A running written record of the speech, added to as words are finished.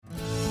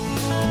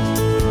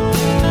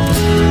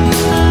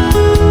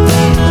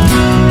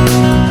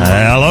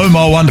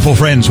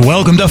friends.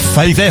 Welcome to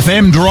Faith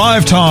FM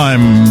Drive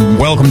Time.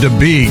 Welcome to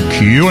Big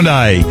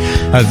Q&A.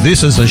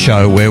 This is a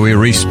show where we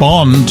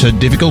respond to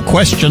difficult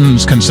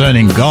questions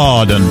concerning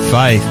God and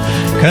faith,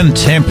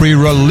 contemporary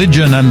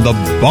religion and the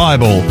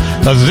Bible.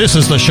 This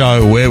is the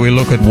show where we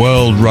look at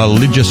world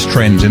religious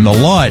trends in the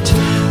light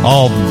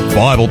of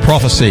Bible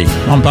prophecy.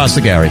 I'm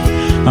Pastor Gary.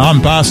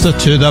 I'm pastor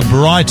to the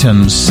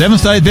Brighton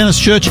Seventh-day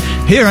Adventist Church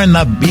here in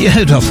the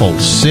beautiful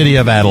city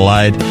of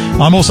Adelaide.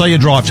 I'm also your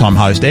Drive Time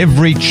host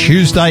every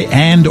Tuesday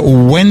and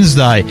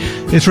Wednesday.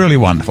 It's really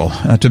wonderful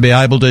to be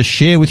able to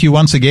share with you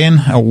once again.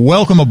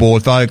 Welcome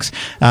aboard, folks.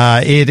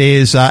 It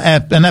is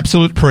an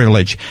absolute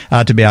privilege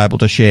to be able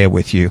to share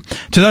with you.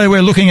 Today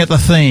we're looking at the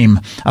theme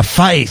of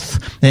faith.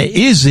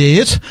 Is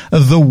it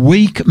the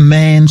weak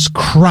man's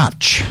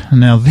crutch?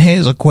 Now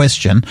there's a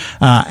question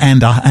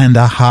and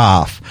a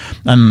half.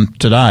 And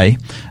today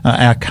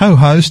our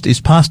co-host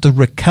is Pastor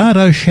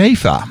Ricardo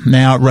Schaefer.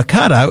 Now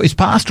Ricardo is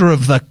pastor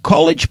of the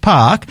College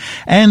Park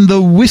and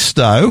the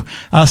Wistow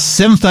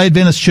Seventh-day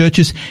Adventist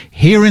churches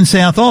here in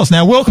South Oz.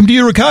 Now welcome to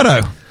you,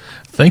 Ricardo.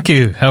 Thank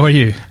you. How are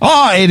you?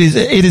 Oh, it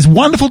is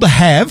wonderful to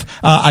have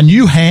a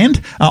new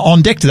hand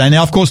on deck today.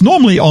 Now, of course,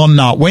 normally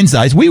on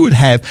Wednesdays we would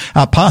have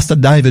Pastor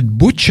David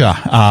Butcher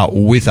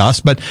with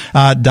us, but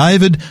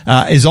David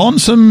is on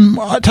some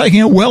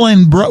taking a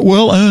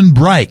well-earned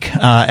break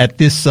at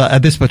this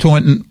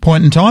point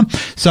in time,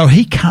 so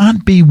he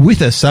can't be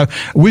with us. So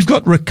we've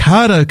got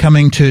Ricardo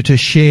coming to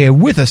share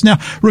with us. Now,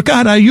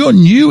 Ricardo, you're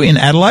new in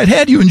Adelaide.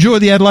 How do you enjoy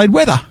the Adelaide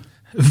weather?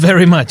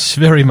 Very much,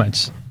 very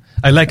much.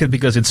 I like it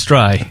because it's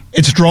dry.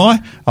 It's dry?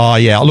 Oh,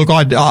 yeah. Look,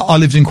 I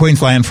lived in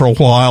Queensland for a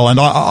while, and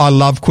I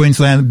love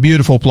Queensland.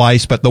 Beautiful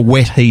place, but the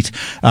wet heat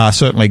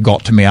certainly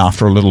got to me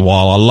after a little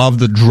while. I love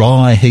the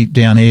dry heat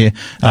down here.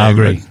 I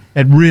agree.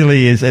 It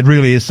really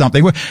is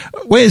something.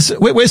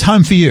 Where's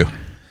home for you?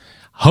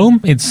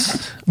 Home?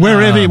 It's...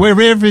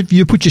 Wherever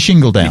you put your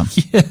shingle down.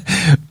 Yeah.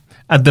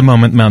 At the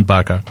moment, Mount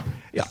Barker.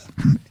 Yeah.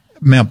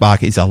 Mount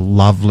Barker is a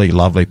lovely,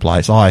 lovely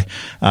place. I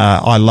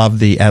love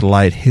the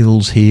Adelaide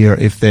Hills here.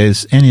 If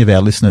there's any of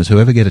our listeners who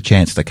ever get a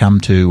chance to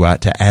come to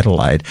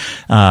Adelaide,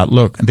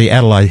 look, the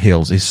Adelaide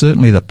Hills is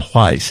certainly the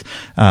place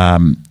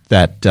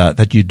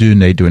that you do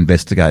need to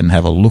investigate and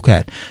have a look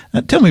at.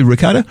 Tell me,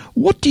 Ricardo,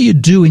 what do you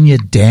do in your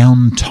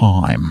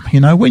downtime?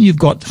 You know, when you've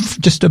got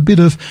just a bit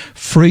of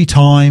free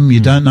time, you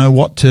don't know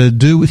what to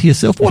do with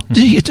yourself. What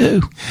do you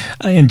do?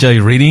 I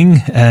enjoy reading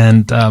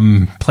and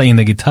playing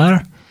the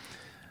guitar.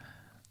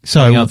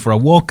 So going out for a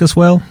walk as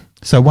well.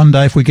 So one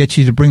day if we get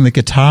you to bring the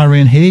guitar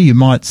in here, you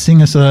might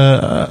sing us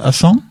a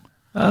song?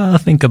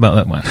 Think about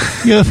that one.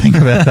 Yeah, think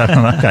about that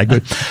one. Okay,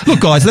 good. Look,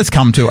 guys, let's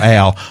come to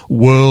our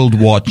World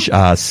Watch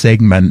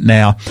segment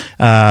now.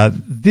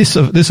 This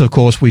of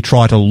course, we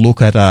try to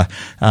look at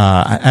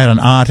an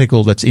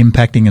article that's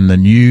impacting in the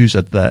news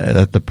at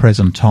the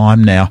present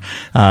time. Now,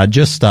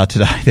 just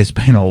today, there's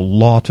been a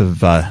lot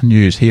of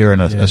news here in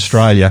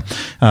Australia,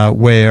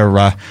 where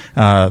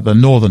the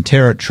Northern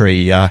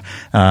Territory, and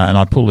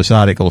I pull this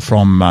article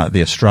from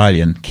the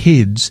Australian,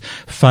 kids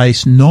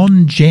face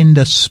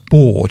non-gender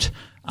sport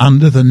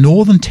under the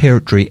Northern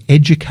Territory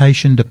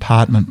Education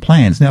Department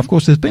plans. Now, of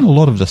course, there's been a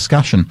lot of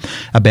discussion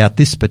about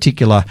this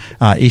particular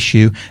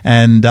issue,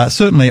 and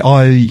certainly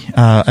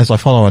as I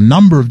follow a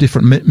number of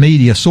different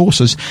media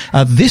sources,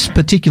 this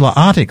particular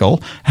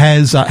article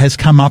has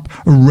come up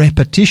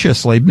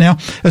repetitiously. Now,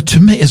 to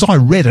me, as I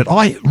read it,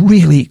 I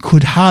really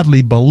could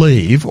hardly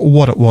believe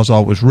what it was I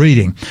was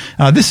reading.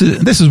 This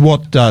is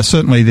what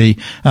certainly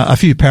a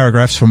few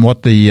paragraphs from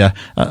what the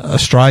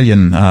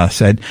Australian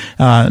said.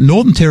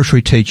 Northern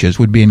Territory teachers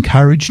would be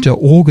encouraged to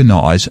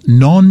organise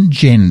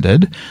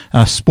non-gendered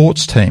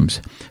sports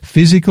teams,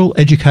 physical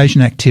education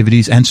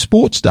activities and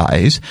sports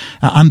days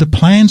under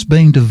plans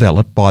being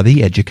developed by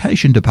the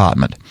Education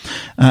Department.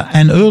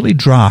 An early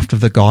draft of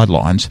the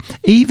guidelines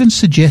even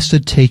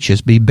suggested teachers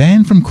be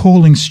banned from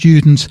calling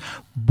students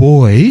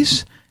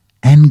boys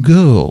and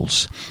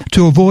girls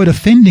to avoid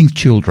offending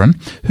children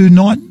who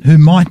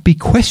might be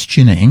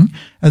questioning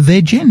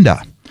their gender.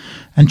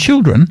 And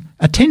children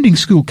attending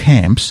school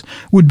camps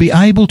would be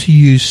able to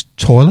use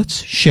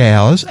toilets,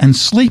 showers and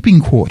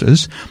sleeping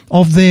quarters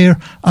of their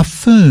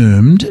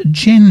affirmed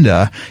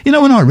gender. You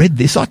know, when I read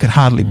this, I could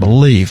hardly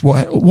believe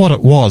what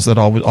it was that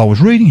I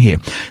was reading here.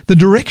 The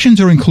directions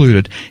are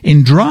included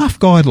in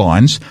draft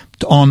guidelines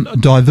on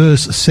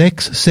diverse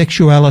sex,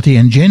 sexuality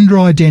and gender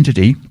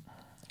identity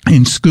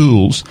in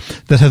schools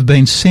that have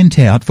been sent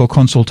out for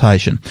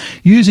consultation,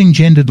 using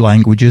gendered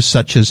languages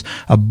such as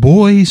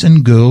boys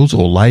and girls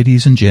or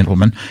ladies and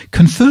gentlemen,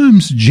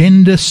 confirms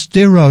gender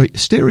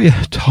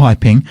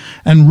stereotyping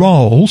and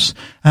roles,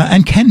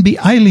 and can be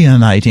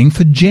alienating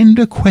for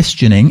gender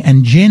questioning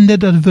and gender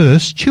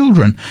diverse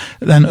children,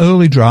 an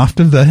early draft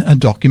of the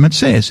document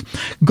says.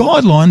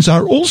 Guidelines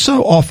are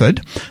also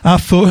offered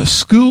for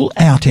school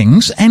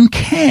outings and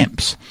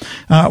camps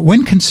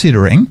when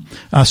considering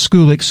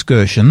school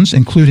excursions,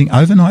 including including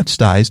overnight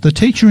stays, the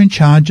teacher in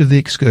charge of the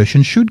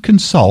excursion should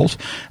consult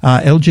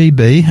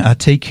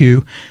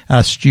LGBTQ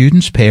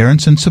students,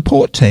 parents and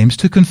support teams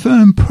to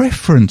confirm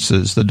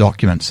preferences, the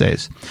document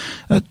says.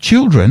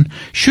 Children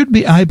should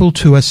be able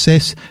to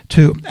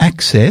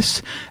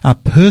access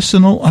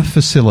personal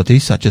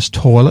facilities such as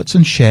toilets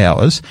and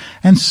showers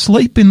and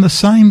sleep in the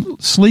same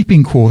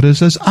sleeping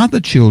quarters as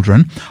other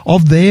children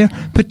of their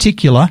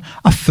particular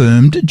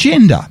affirmed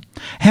gender.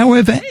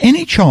 However,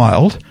 any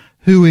child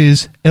who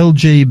is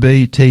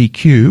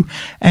LGBTQ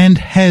and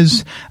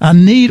has a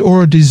need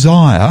or a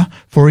desire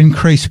for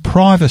increased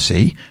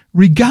privacy,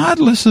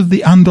 regardless of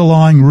the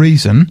underlying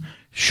reason,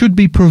 should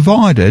be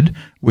provided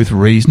with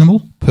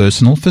reasonable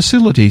personal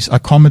facilities,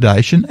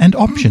 accommodation and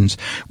options,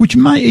 which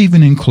may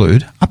even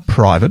include a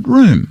private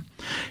room.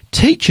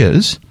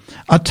 Teachers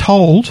are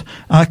told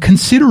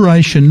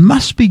consideration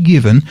must be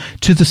given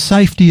to the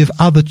safety of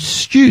other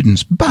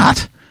students,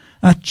 but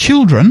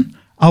children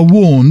are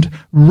warned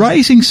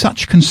raising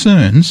such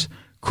concerns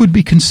could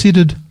be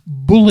considered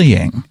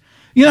bullying.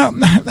 You know,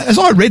 as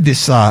I read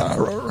this,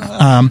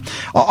 I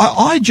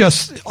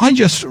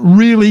just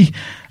really,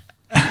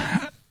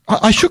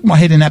 I shook my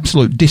head in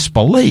absolute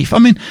disbelief. I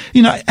mean,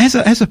 you know,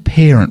 as a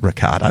parent,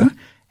 Ricardo,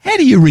 how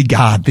do you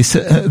regard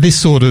this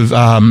sort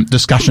of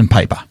discussion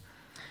paper?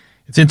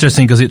 It's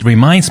interesting because it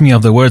reminds me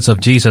of the words of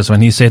Jesus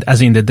when he said,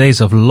 "As in the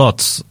days of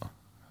Lot,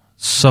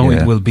 so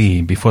it will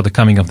be before the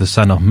coming of the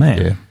Son of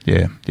Man."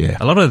 Yeah.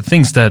 A lot of the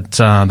things that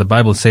the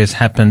Bible says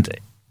happened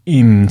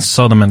in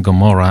Sodom and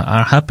Gomorrah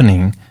are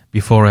happening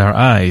before our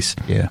eyes.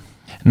 Yeah.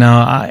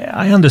 Now,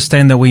 I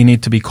understand that we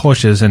need to be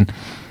cautious and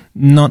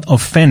not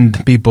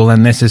offend people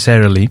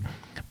unnecessarily,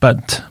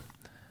 but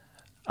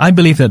I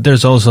believe that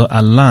there's also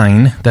a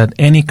line that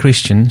any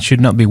Christian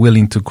should not be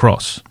willing to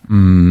cross.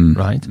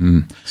 Right?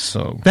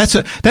 So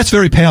that's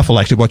very powerful,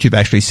 actually, what you've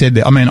actually said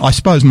there. I mean, I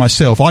suppose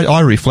myself, I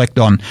reflect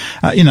on,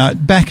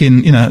 back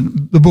in,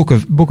 the book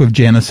of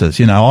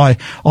Genesis. I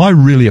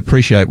really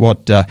appreciate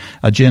what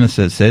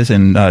Genesis says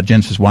in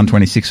Genesis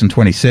 1:26 and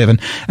 27.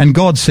 And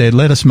God said,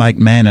 "Let us make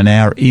man in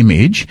our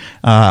image,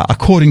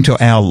 according to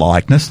our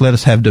likeness. Let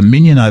us have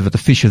dominion over the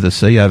fish of the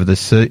sea, over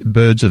the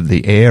birds of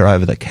the air,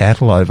 over the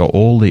cattle, over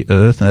all the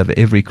earth, and over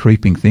every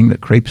creeping thing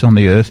that creeps on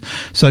the earth."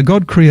 So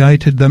God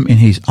created them in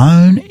his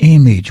own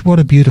image. What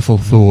a beautiful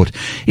thought.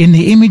 In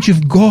the image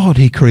of God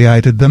he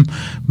created them,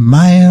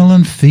 male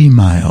and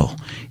female.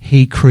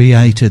 He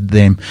created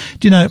them.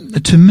 Do you know,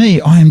 to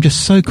me, I am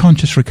just so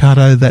conscious,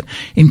 Ricardo, that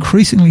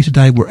increasingly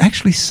today we're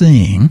actually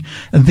seeing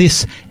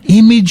this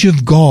image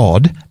of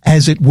God,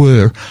 as it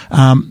were,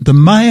 the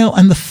male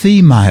and the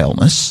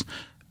femaleness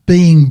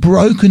being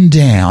broken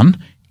down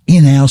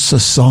in our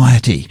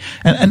society.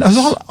 And as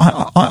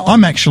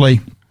I'm actually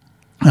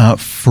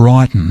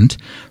frightened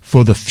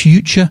for the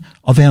future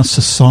of our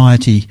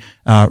society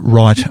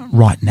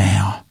right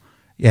now.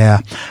 Yeah.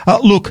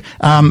 Look,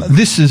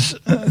 this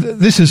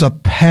is a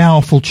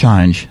powerful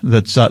change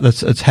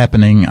that's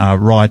happening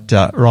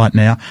right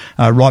now,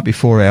 right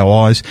before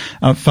our eyes,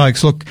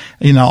 folks. Look,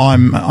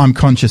 I'm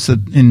conscious that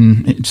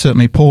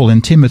certainly Paul in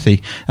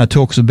Timothy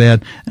talks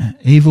about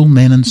evil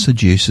men and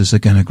seducers are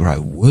going to grow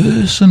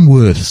worse and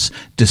worse,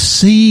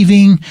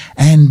 deceiving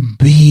and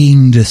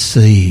being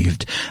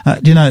deceived.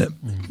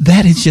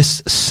 That is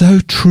just so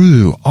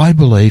true, I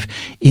believe,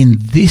 in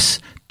this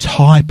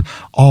type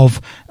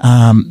of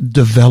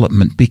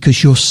development,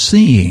 because you're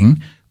seeing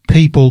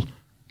people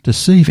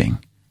deceiving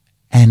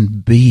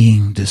and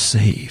being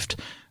deceived.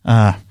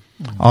 I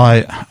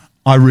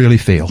really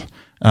feel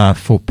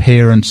for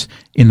parents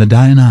in the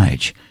day and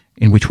age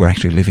in which we're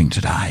actually living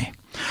today.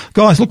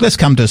 Guys, look, let's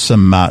come to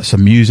some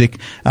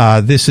music.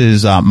 This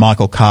is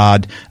Michael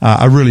Card,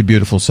 a really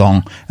beautiful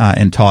song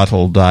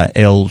entitled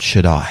El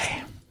Shaddai.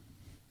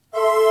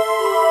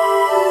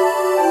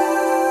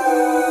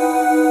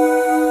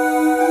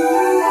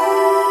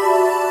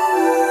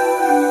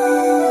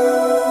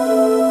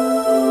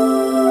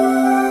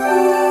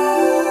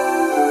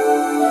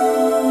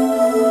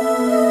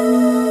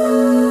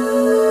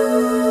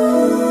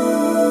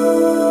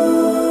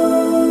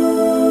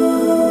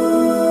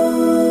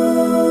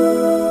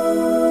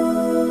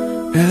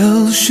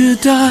 El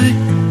Shaddai,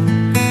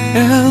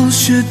 El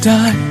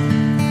Shaddai,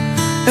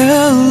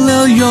 El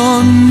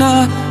Elyon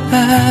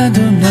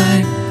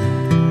Adonai.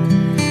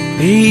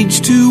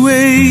 Age to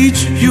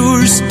age,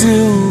 you're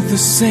still the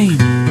same,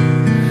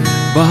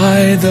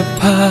 by the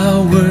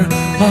power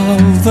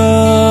of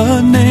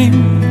the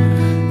name.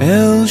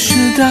 El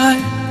Shaddai,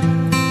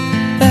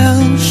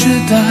 El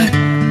Shaddai,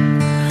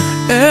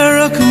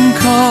 Erakim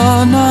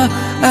Kana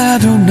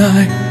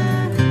Adonai.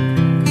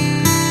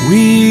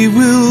 We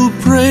will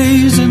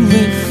praise and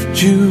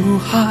lift you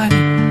high,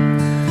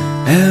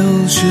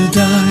 El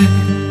Shaddai.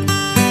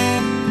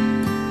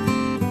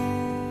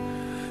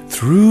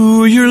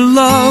 Through your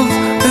love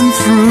and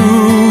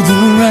through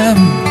the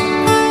Ram,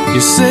 you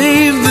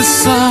saved the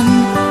son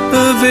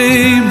of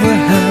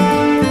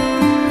Abraham.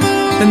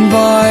 And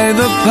by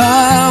the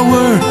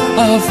power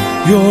of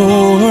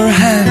your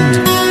hand,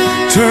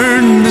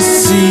 turned the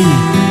sea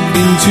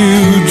into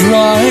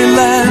dry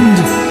land.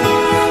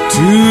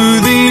 To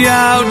the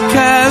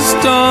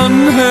outcast on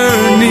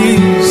her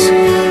knees,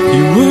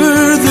 you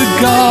were the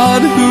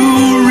God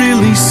who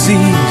really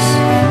sees.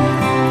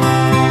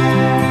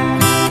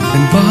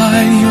 And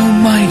by your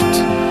might,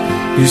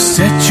 you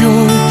set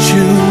your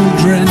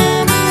children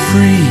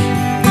free.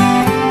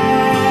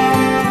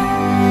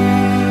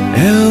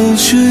 El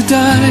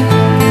Shaddai,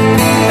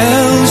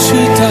 El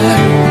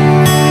Shaddai,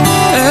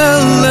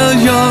 El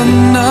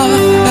Elyon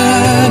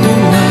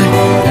Adonai.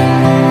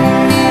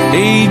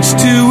 Age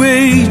to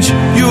age,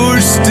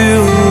 you're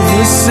still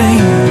the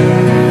same.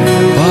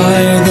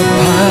 By the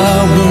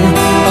power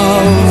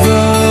of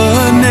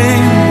the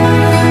name,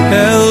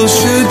 El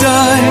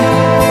Shaddai,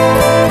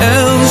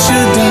 El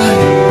Shaddai,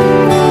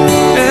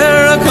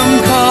 Erekum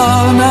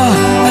Kana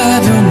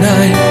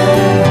Adonai.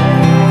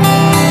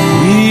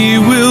 We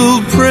will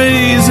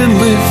praise and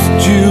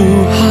lift you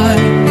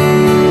high,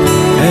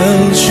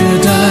 El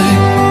Shaddai.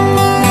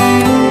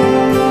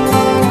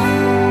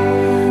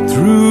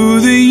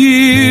 Through the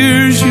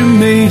years you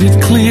made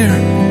it clear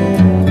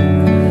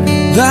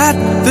that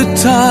the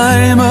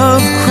time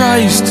of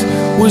Christ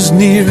was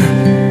near.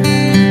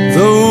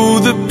 Though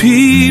the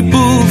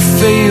people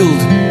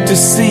failed to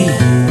see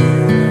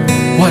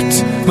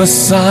what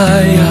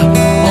Messiah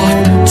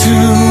ought to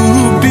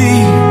be,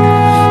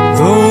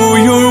 though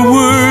your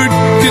word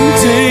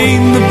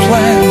contained the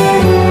plan,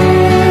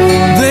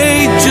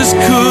 they just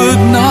could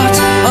not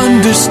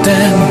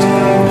understand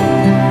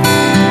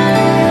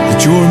that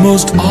your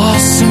most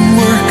awesome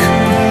work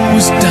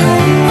was done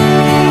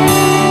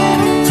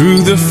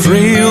through the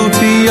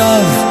frailty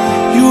of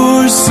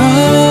your Son.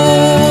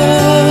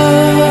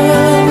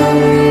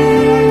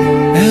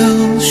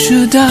 El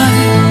Shaddai,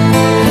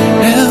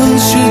 El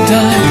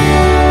Shaddai,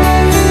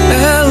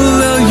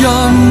 El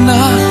Elyon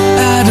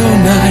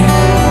Adonai.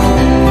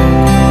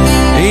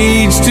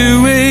 Age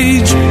to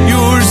age,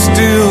 you're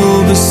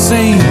still the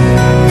same.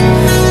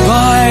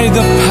 By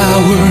the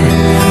power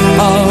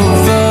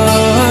of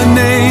the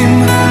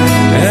name,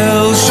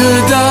 El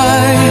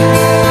Shaddai,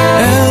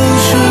 El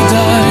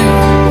Shaddai,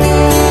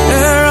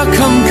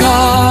 Erekum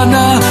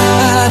Kana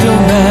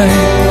Adonai.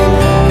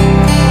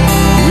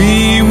 We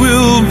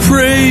will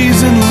praise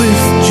and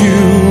lift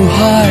you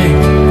high,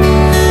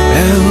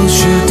 El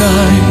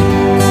Shaddai,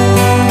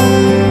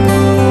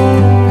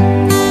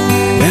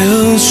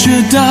 El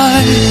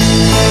Shaddai,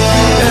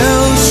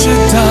 El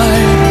Shaddai,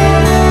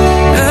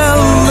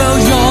 El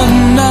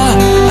Elyon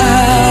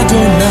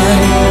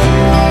Adonai.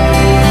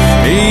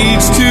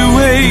 Age to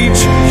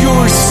age,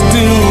 you're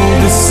still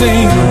the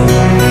same.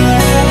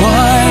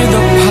 By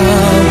the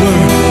power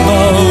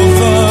of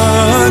the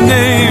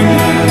name,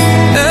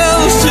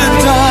 El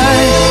Shaddai,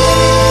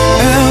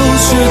 El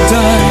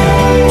Shaddai,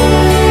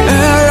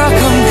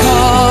 Erekum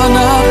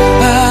Kana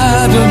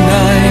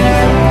Adonai.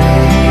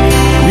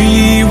 We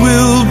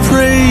will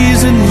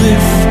praise and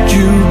lift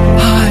you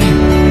high,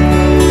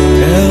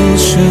 El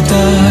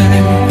Shaddai.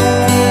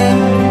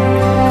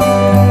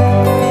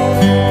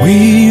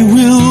 We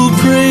will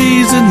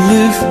praise and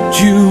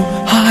lift you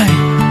high,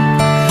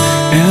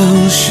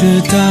 El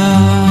Shaddai.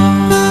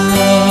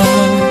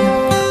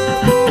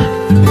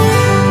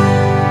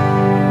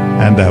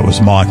 And that was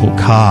Michael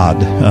Card.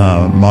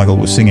 Michael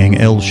was singing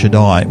El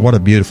Shaddai. What a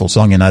beautiful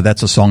song. You know,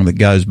 that's a song that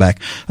goes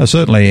back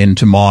certainly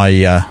into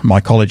my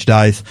my college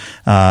days.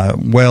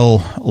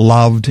 Well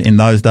loved in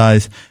those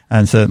days,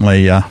 and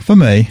certainly for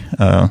me,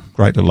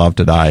 great to love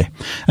today.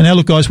 And now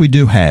look, guys, we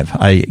do have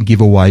a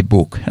giveaway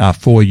book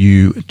for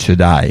you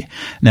today.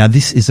 Now,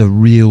 this is a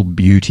real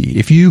beauty.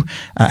 If you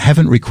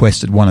haven't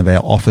requested one of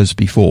our offers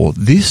before,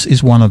 this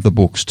is one of the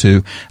books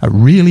to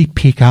really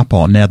pick up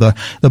on. Now,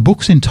 the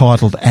book's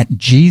entitled At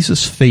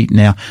Jesus' Feet.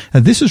 Now,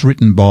 this is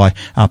written by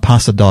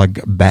Pastor Doug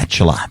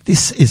Batchelor.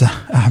 This is a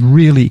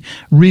really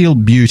real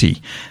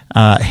beauty.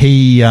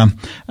 He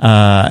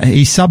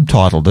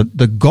subtitled it,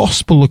 The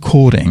Gospel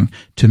According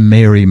to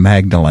Mary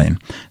Magdalene.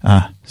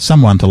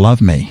 Someone to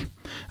love me.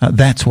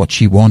 That's what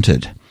she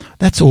wanted.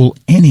 That's all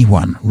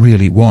anyone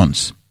really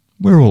wants.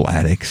 We're all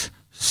addicts.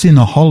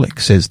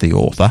 Sinaholics, says the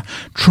author,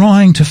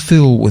 trying to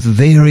fill with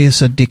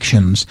various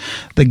addictions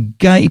the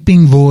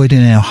gaping void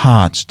in our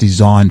hearts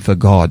designed for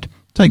God.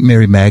 Take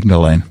Mary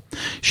Magdalene.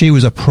 She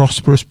was a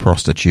prosperous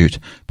prostitute,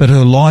 but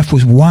her life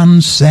was one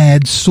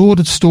sad,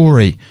 sordid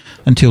story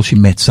until she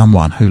met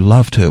someone who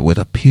loved her with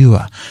a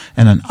pure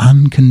and an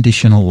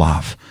unconditional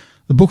love.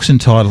 The book's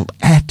entitled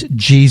At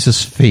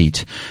Jesus'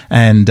 Feet,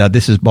 and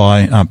this is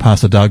by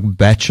Pastor Doug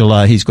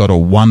Batchelor. He's got a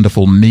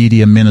wonderful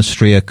media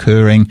ministry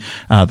occurring,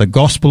 The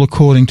Gospel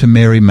According to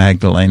Mary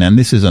Magdalene, and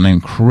this is an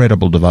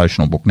incredible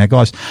devotional book. Now,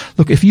 guys,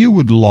 look, if you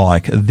would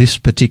like this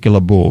particular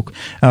book,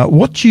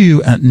 what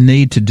you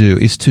need to do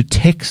is to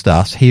text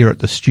us here at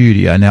the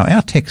studio. Now,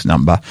 our text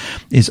number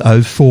is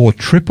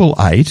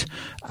 0488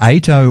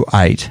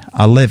 808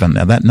 11.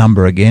 Now, that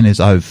number again is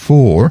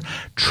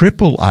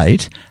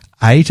 0488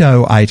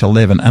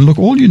 80811. And look,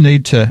 all you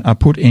need to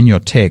put in your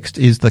text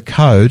is the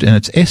code, and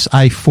it's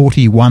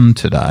SA41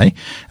 today.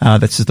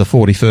 This is the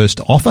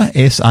 41st offer,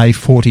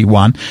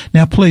 SA41.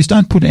 Now, please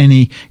don't put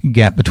any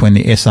gap between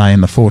the SA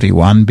and the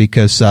 41,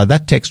 because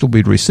that text will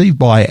be received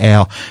by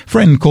our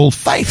friend called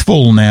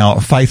Faithful. Now,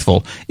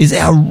 Faithful is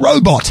our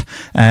robot,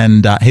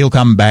 and he'll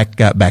come back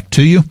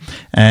to you,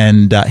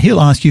 and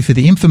he'll ask you for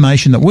the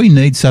information that we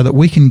need so that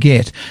we can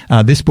get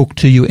this book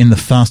to you in the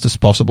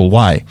fastest possible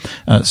way.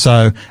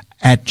 So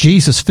At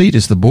Jesus' Feet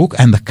is the book,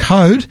 and the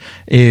code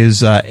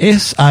is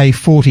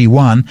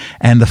SA41,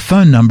 and the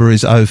phone number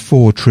is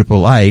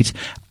 04888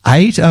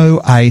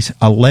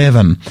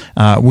 80811.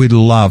 We'd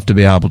love to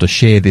be able to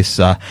share this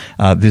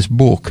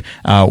book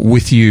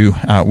with you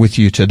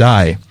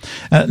today.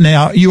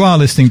 Now, you are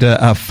listening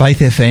to Faith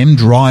FM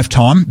Drive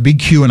Time, big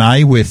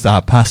Q&A with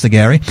Pastor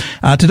Gary.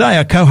 Today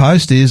our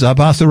co-host is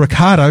Pastor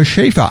Ricardo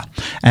Schiefer,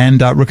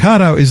 and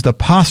Ricardo is the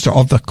pastor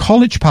of the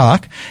College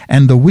Park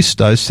and the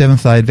Wistow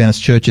Seventh-day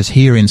Adventist churches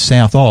here in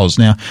South Oz.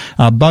 Now,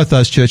 both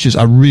those churches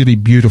are really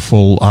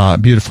beautiful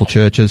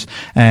churches,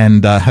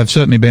 and have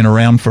certainly been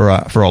around for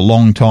a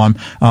long time.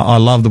 I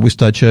love the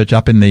Wistow Church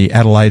up in the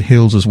Adelaide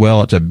Hills as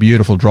well. It's a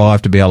beautiful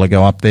drive to be able to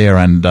go up there,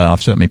 and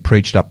I've certainly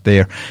preached up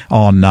there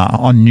on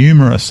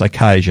numerous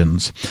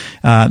occasions.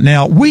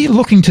 Now, we're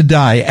looking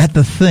today at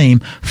the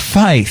theme,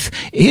 faith.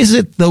 Is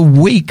it the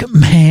weak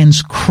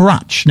man's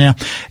crutch? Now,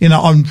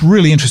 I'm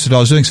really interested. I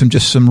was doing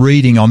some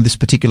reading on this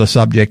particular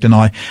subject, and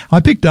I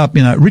picked up,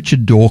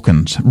 Richard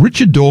Dawkins.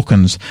 Richard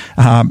Dawkins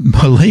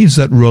believes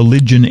that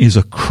religion is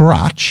a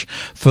crutch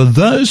for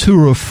those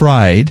who are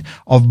afraid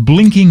of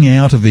blinking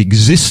out of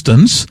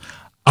existence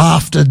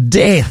after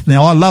death.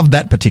 Now, I love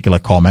that particular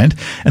comment.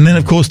 And then,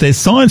 of course, there's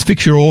science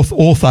fiction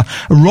author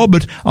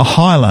Robert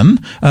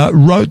Heinlein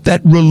wrote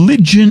that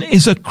religion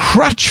is a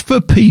crutch for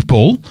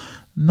people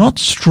not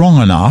strong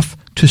enough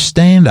to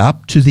stand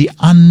up to the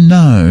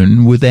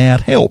unknown without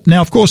help.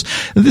 Now, of course,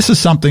 this is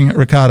something,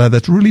 Ricardo,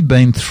 that's really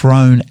been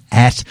thrown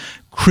at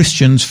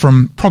Christians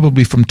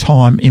probably from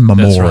time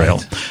immemorial.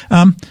 That's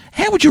right.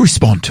 How would you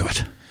respond to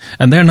it?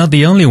 And they're not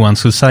the only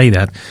ones who say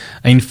that.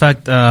 In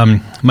fact,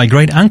 my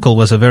great-uncle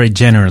was a very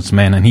generous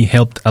man, and he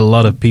helped a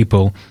lot of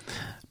people,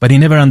 but he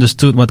never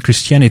understood what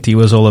Christianity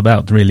was all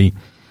about, really.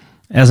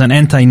 As an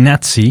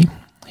anti-Nazi,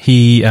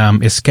 he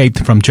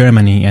escaped from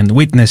Germany and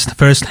witnessed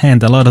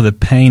firsthand a lot of the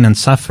pain and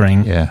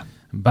suffering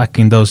back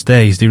in those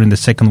days during the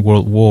Second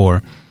World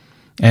War.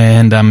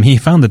 And he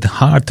found it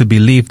hard to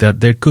believe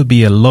that there could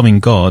be a loving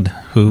God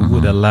who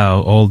would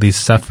allow all this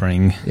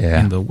suffering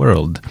in the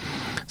world.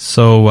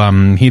 So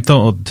he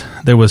thought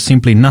there was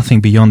simply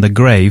nothing beyond the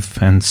grave,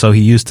 and so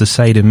he used to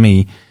say to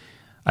me,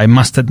 I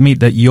must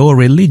admit that your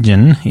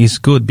religion is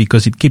good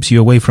because it keeps you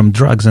away from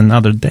drugs and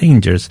other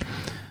dangers.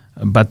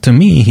 But to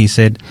me, he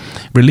said,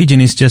 religion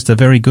is just a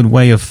very good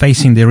way of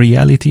facing the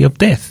reality of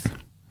death.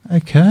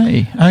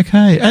 Okay.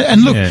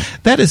 And look,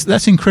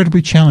 that's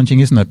incredibly challenging,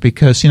 isn't it?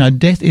 Because,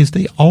 death is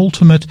the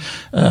ultimate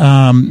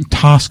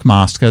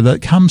taskmaster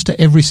that comes to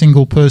every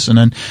single person.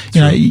 And,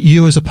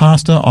 you as a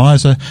pastor, I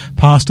as a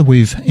pastor,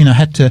 we've,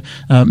 had to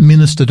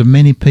minister to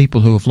many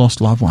people who have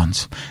lost loved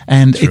ones.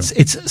 And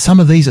it's some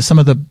of these are some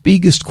of the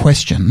biggest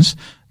questions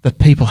that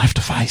people have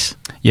to face.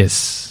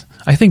 Yes.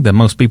 I think that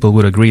most people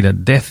would agree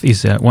that death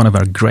is one of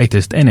our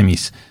greatest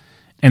enemies.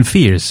 And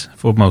fears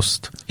for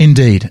most.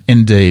 Indeed.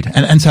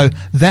 And so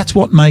that's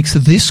what makes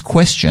this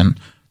question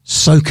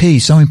so key,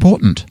 so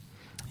important.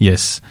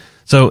 Yes.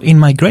 So in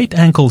my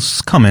great-uncle's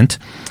comment,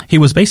 he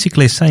was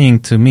basically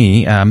saying to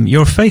me,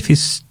 your faith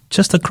is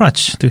just a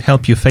crutch to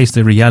help you face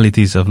the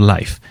realities of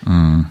life.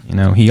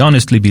 He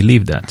honestly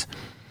believed that.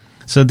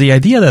 So the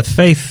idea that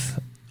faith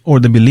or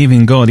the belief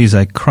in God is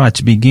a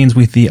crutch begins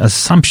with the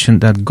assumption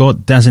that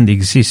God doesn't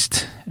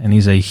exist and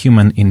is a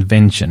human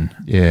invention.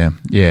 So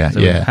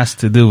it has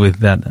to do with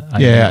that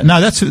idea. Yeah,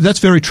 no, that's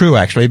very true,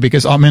 actually,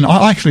 because, I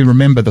actually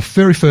remember the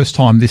very first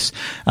time this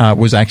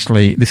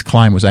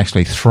claim was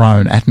actually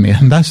thrown at me.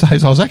 In those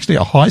days, I was actually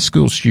a high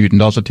school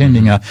student. I was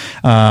attending a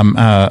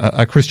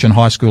Christian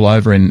high school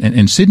over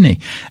in Sydney,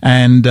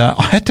 and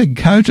I had to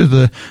go to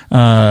the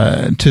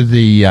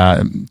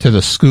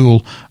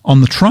school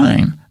on the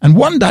train. And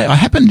one day I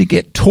happened to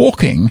get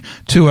talking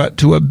to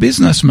a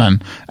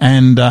businessman,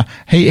 and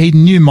he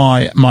knew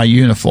my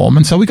uniform,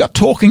 and so we got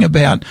talking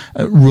about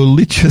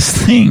religious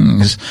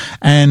things.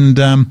 And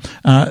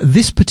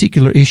this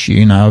particular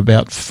issue,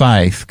 about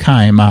faith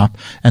came up,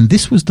 and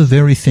this was the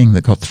very thing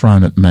that got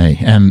thrown at me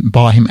and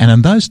by him. And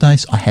in those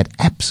days I had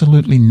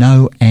absolutely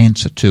no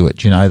answer to it,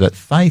 that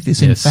faith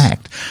is in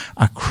fact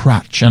a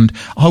crutch. And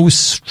I was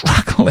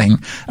struggling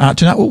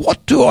to know, well,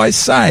 what do I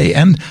say?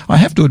 And I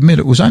have to admit,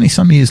 it was only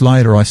some years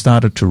later I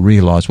started to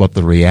realize what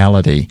the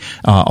reality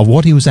of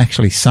what he was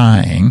actually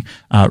saying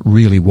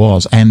really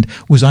was, and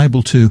was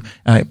able to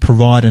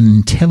provide an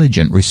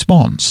intelligent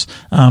response.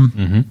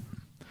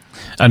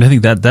 And I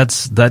think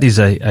that is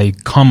a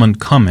common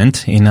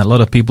comment in a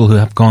lot of people who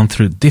have gone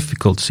through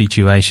difficult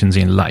situations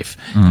in life.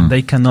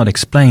 They cannot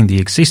explain the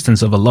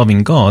existence of a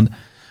loving God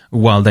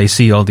while they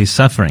see all this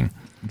suffering.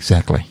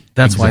 Exactly.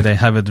 That's why they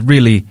have a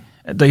really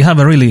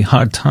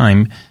hard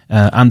time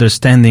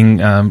understanding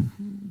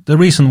the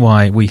reason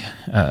why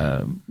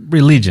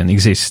religion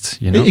exists.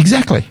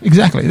 Exactly.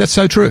 That's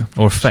so true.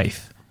 Or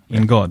faith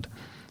in God.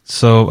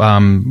 So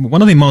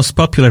one of the most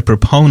popular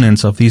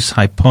proponents of this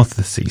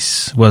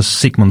hypothesis was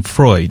Sigmund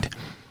Freud,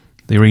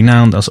 the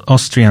renowned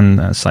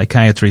Austrian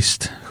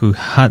psychiatrist who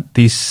had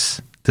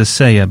this to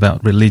say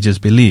about religious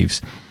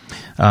beliefs.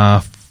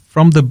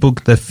 From the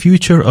book The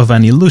Future of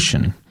an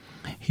Illusion,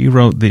 he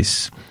wrote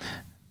this.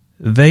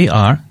 They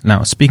are,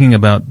 now speaking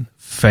about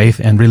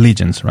faith and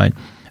religions, right?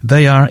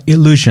 They are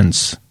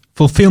illusions,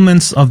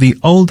 fulfillments of the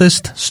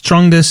oldest,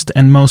 strongest,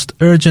 and most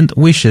urgent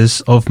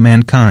wishes of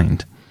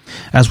mankind.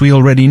 As we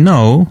already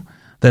know,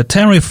 the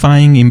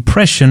terrifying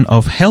impression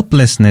of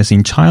helplessness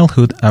in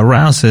childhood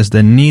arouses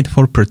the need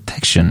for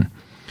protection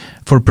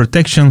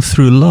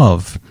through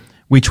love,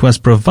 which was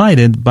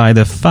provided by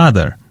the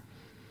Father.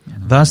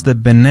 Thus, the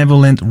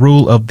benevolent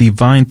rule of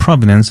divine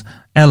providence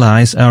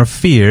allies our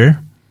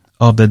fear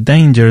of the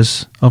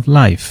dangers of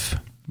life.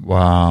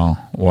 Wow.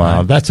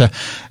 Right. That's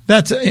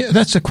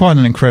a quite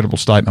an incredible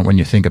statement when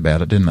you think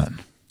about it, isn't it?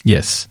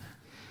 Yes.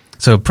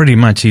 So pretty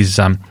much he's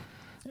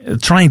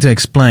trying to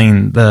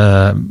explain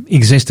the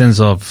existence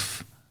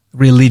of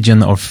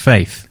religion or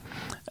faith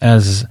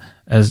as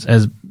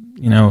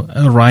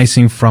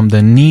arising from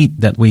the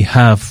need that we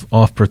have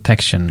of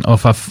protection,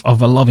 of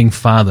a loving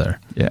Father.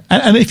 Yeah,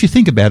 and if you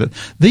think about it,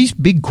 these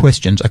big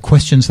questions are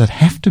questions that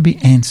have to be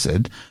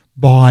answered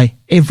by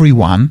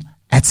everyone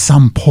at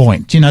some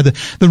point.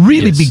 The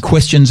really big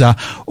questions are,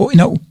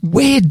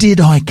 where did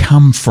I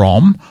come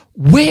from?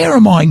 Where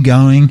am I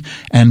going?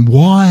 And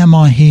why am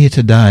I here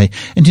today?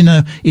 And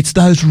it's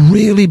those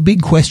really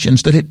big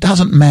questions that it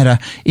doesn't matter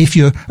if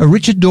you're a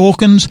Richard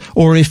Dawkins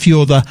or if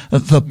you're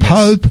the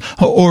Pope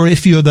or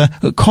if you're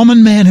the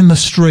common man in the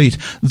street.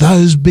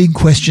 Those big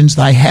questions,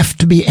 they have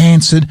to be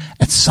answered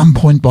at some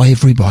point by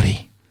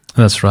everybody.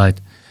 That's right.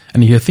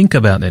 And if you think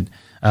about it,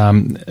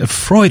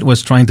 Freud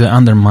was trying to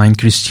undermine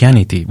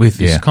Christianity with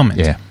this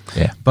comment.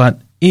 Yeah.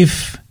 But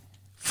if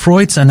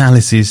Freud's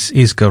analysis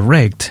is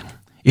correct,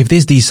 if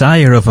this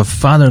desire of a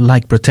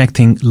father-like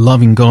protecting,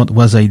 loving God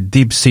was a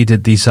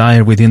deep-seated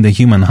desire within the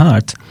human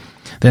heart,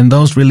 then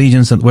those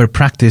religions that were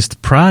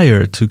practiced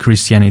prior to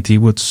Christianity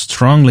would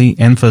strongly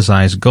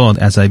emphasize God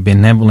as a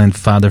benevolent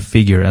father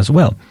figure as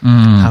well.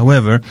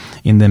 However,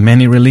 in the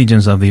many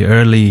religions of the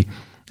early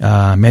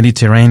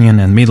Mediterranean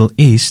and Middle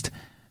East,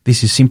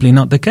 this is simply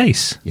not the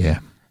case. Yeah.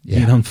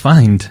 You don't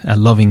find a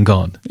loving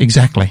God.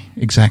 Exactly.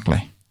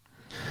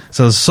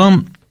 So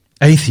some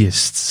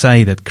atheists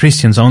say that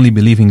Christians only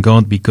believe in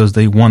God because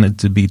they want it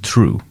to be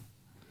true.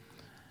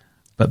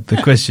 But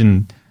the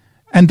question...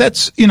 And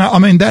that's,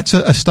 that's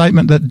a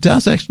statement that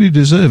does actually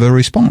deserve a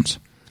response.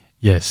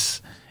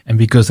 Yes. And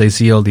because they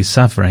see all this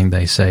suffering,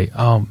 they say,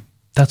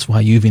 that's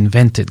why you've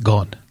invented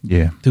God.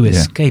 Yeah. To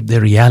escape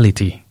the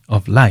reality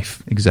of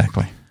life.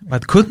 Exactly.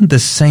 But couldn't the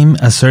same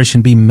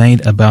assertion be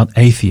made about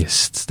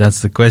atheists?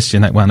 That's the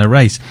question I want to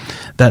raise.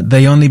 That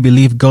they only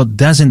believe God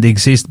doesn't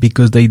exist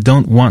because they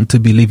don't want to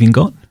believe in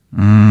God?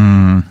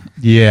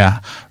 Yeah.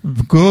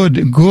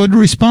 Good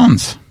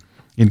response.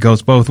 It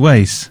goes both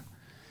ways.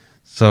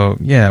 So,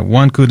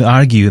 one could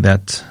argue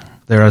that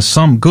there are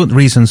some good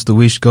reasons to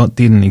wish God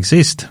didn't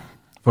exist.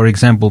 For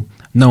example,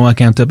 no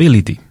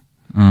accountability.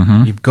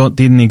 If God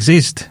didn't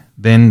exist,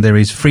 then there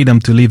is freedom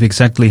to live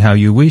exactly how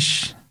you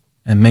wish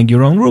and make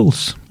your own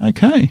rules.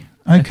 Okay.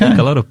 I think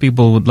a lot of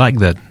people would like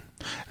that.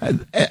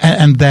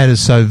 And that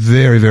is so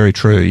very, very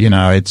true.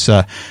 It's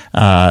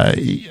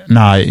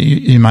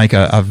you make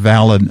a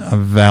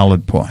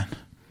valid point.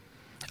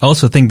 I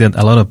also think that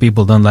a lot of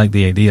people don't like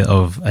the idea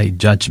of a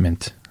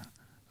judgment,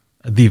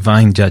 a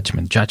divine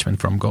judgment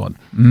from God.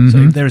 So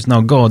if there is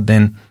no God,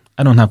 then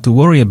I don't have to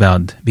worry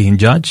about being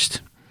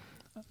judged.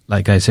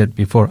 Like I said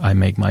before, I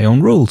make my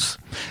own rules.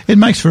 It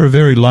makes for a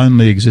very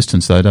lonely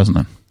existence, though, doesn't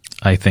it?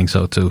 I think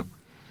so too.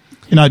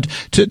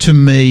 To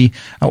me,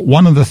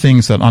 one of the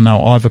things that I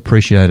know I've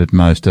appreciated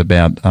most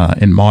about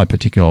in my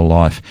particular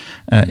life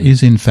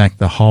is, in fact,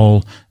 the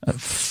whole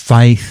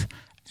faith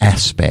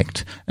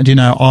aspect. And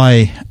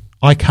I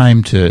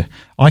came to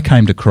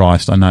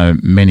Christ, I know,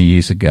 many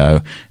years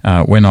ago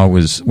when I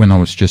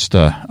was just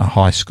a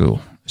high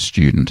school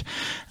student,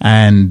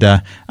 and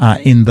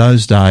in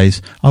those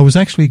days I was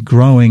actually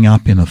growing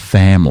up in a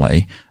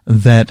family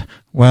that,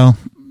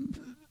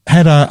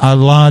 had a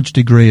large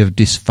degree of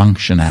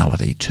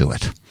dysfunctionality to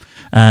it,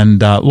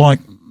 and like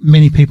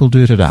many people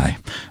do today.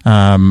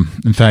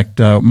 In fact,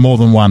 more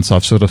than once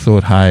I've sort of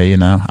thought, hey,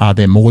 are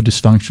there more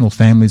dysfunctional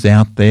families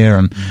out there?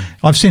 And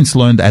I've since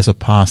learned as a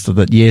pastor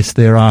that yes,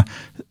 there are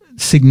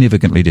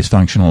significantly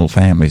dysfunctional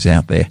families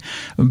out there.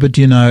 But,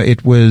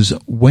 it was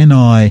when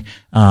I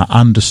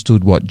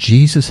understood what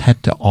Jesus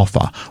had to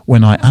offer,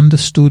 when I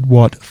understood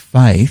what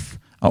faith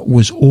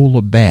was all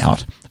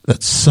about,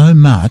 that so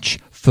much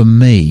for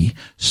me,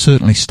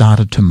 certainly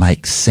started to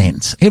make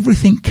sense.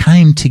 Everything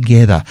came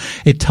together.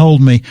 It told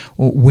me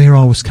where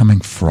I was coming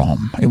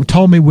from. It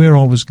told me where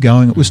I was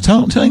going. It was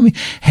telling me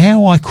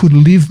how I could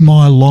live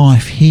my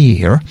life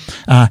here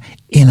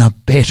in a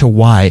better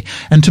way.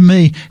 And to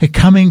me,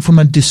 coming from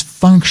a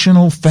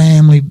dysfunctional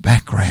family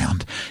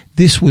background,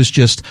 this was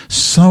just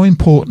so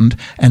important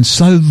and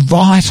so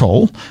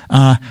vital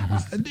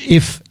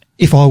if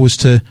I was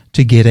to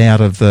get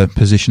out of the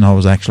position I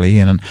was actually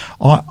in. And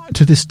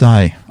to this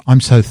day, I'm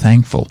so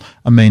thankful.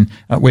 I mean,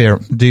 we're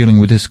dealing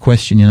with this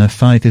question,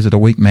 faith, is it a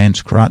weak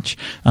man's crutch?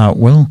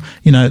 Well,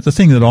 the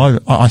thing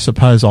that I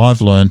suppose I've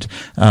learned,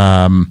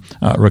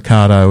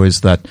 Ricardo,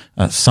 is that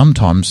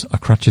sometimes a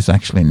crutch is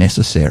actually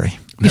necessary.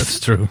 That's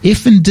true.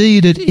 If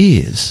indeed it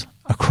is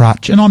a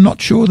crutch, and I'm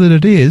not sure that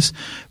it is,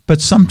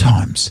 but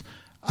sometimes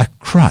a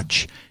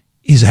crutch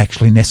is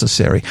actually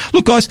necessary.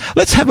 Look, guys,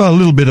 let's have a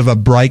little bit of a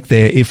break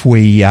there if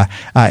we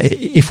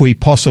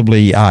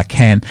possibly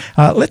can.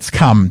 Let's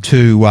come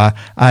to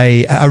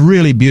a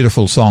really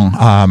beautiful song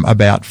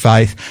about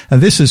faith.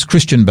 This is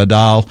Christian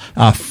Badal,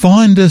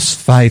 Find Us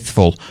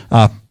Faithful.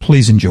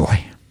 Please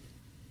enjoy.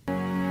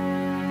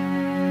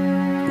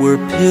 We're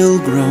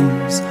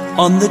pilgrims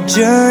on the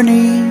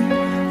journey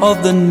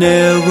of the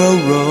narrow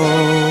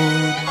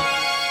road,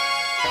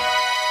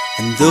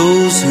 and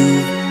those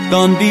who've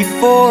gone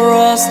before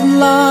us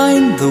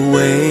line the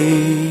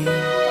way,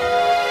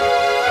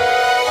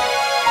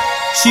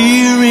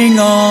 cheering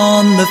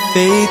on the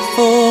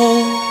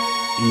faithful,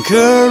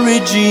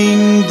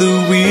 encouraging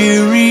the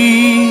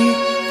weary,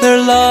 their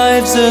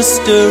lives a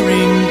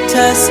stirring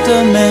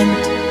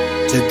testament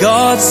to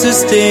God's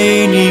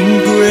sustaining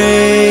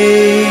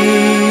grace.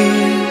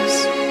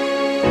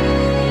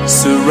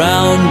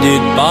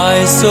 Surrounded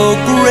by so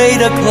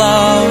great a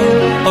cloud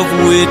of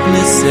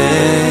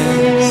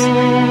witnesses,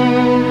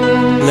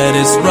 let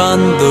us run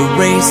the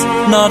race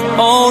not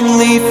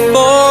only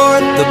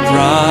for the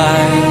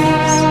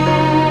prize,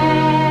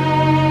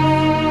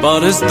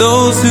 but as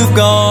those who've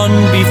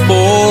gone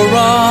before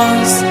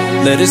us,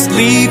 let us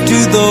leave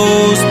to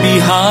those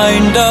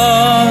behind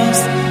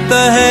us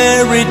the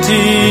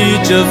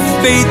heritage of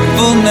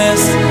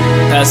faithfulness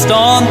passed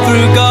on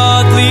through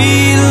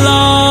godly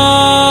lines.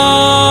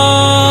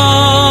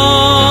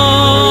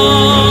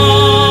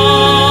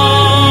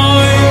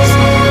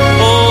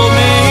 Oh,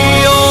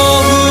 may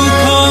all who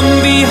come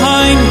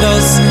behind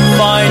us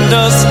find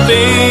us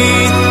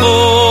faithful.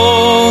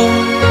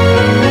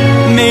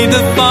 May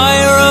the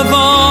fire of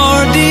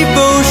our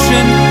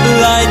devotion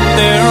light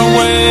their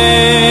way.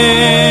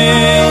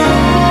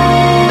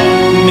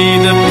 May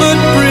the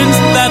footprints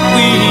that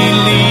we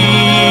leave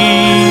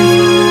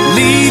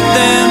lead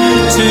them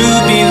to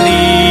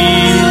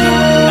believe,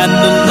 and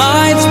the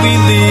lives we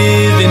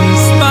live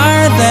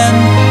inspire them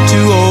to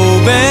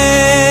obey.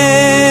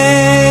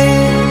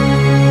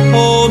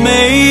 Oh,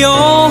 may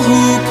all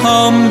who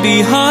come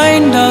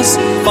behind us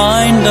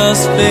find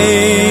us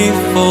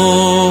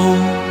faithful.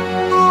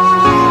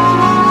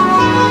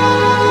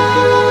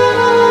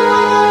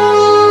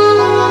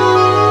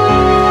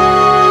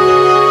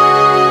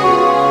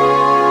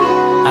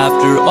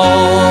 After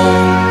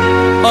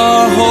all,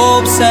 our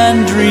hopes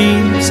and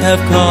dreams have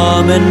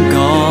come and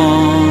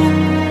gone,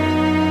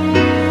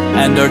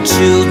 and our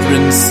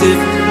children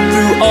sift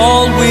through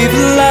all we've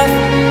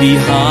left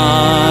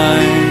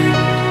behind.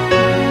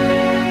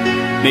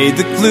 May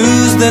the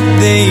clues that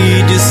they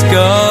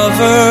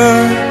discover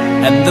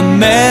and the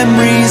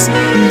memories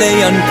they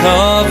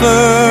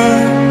uncover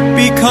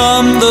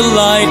become the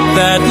light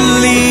that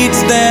leads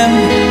them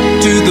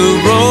to the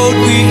road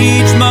we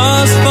each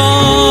must find.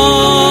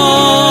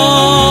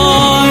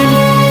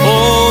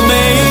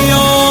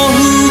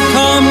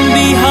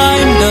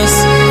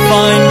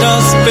 Find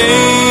us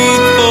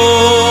faithful.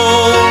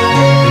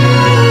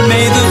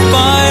 May the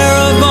fire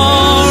of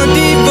our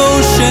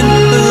devotion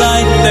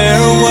light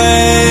their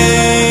way.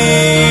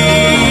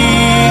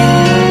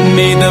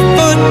 May the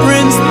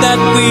footprints that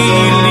we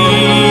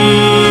leave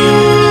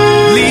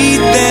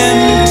lead them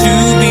to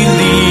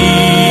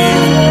believe,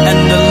 and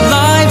the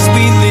lives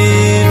we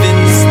live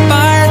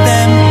inspire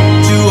them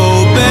to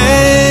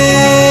obey.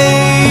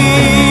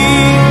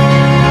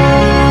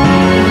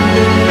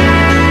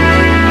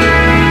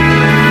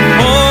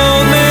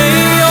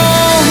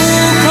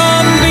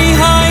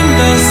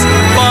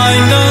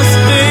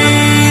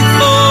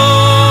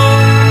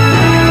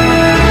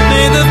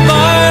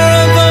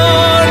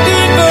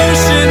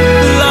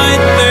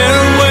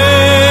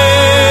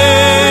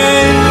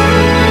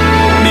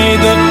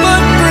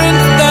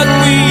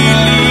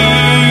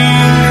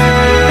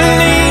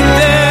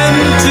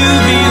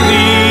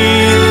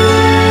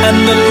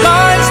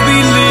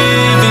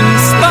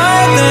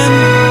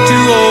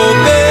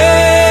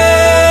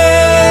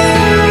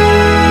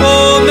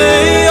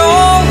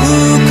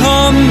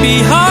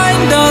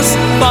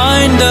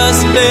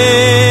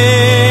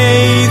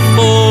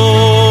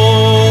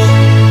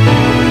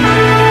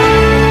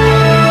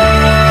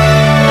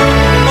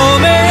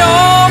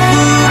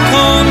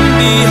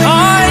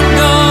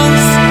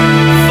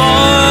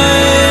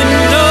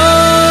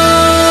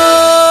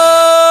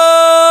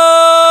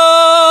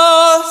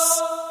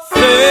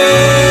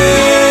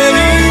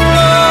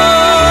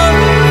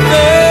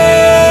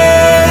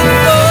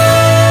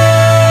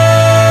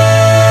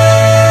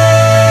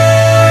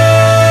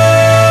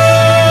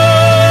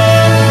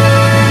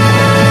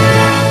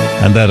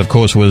 And that, of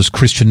course, was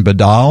Christian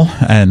Badal,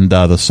 and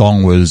the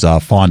song was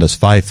 "Find Us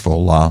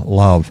Faithful."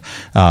 Love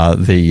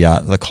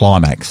the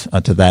climax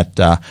to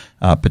that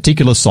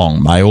particular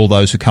song. May all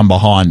those who come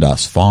behind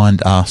us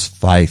find us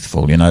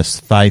faithful. You know,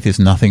 faith is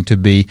nothing to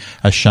be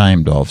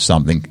ashamed of.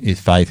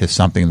 Faith is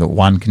something that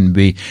one can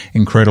be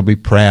incredibly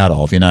proud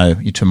of. You know,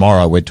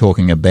 tomorrow we're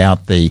talking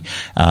about the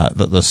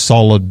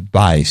solid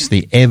base,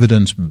 the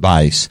evidence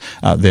base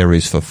there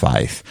is for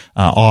faith.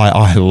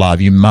 I love.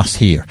 You must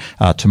hear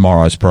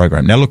tomorrow's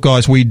program. Now, look,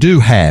 guys, we do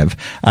have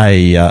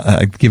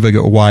a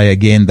giveaway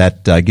again.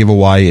 That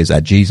giveaway is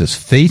at Jesus'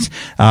 feet.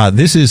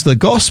 This is the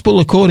Gospel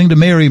according to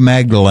Mary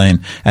Magdalene,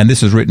 and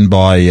this is written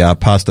by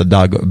Pastor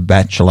Doug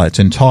Batchelor. It's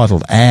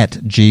entitled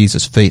At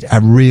Jesus' Feet.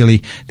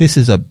 This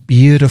is a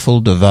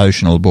beautiful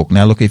devotional book.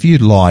 Now, look, if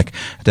you'd like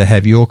to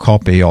have your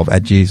copy of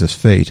At Jesus'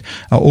 Feet,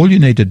 all you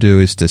need to do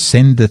is to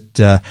send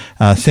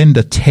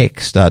a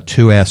text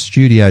to our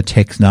studio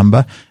text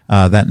number.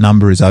 That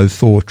number is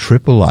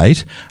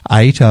 0488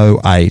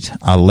 808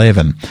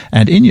 11.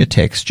 And in your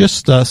text,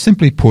 just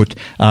simply put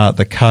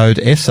the code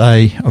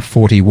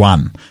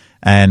SA41.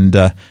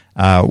 And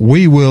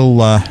we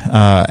will,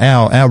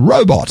 our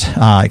robot,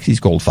 he's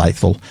called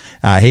Faithful,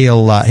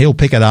 he'll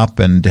pick it up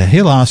and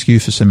he'll ask you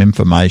for some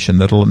information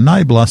that'll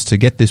enable us to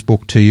get this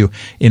book to you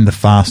in the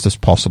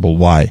fastest possible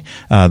way.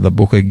 The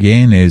book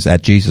again is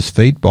At Jesus'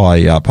 Feet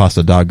by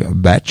Pastor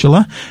Doug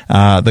Batchelor,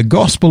 The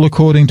Gospel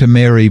According to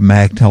Mary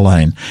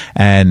Magdalene,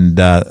 and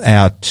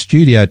our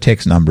studio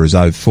text number is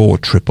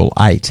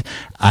 0488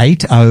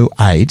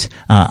 808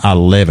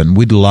 11.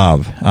 We'd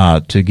love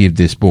to give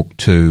this book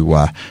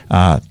to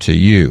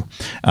you.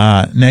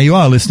 Now, you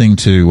are listening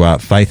to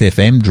Faith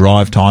FM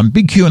Drive Time,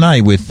 big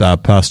Q&A with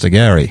Pastor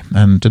Gary,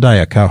 and today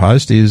our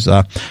co-host is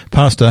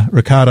Pastor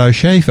Ricardo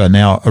Schaefer.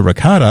 Now,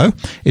 Ricardo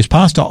is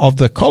pastor of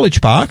the College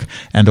Park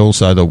and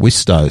also the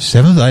Wistow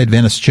Seventh-day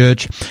Adventist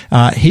Church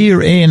here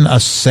in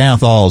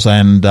South Isles,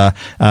 and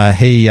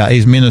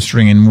he's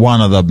ministering in one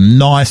of the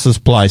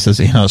nicest places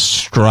in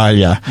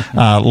Australia.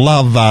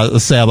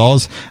 Love South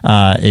Oz.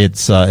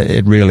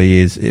 It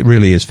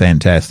really is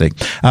fantastic.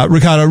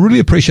 Ricardo, I really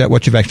appreciate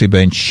what you've actually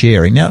been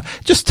sharing. Now,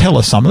 just tell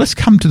us something. Let's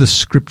come to the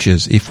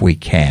scriptures if we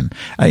can.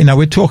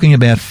 We're talking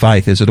about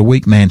faith. Is it a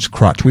weak man's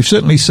crutch? We've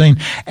certainly seen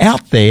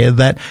out there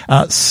that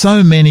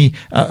so many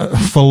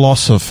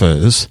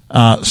philosophers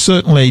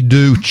certainly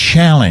do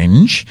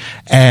challenge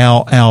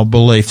our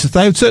beliefs.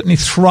 They would certainly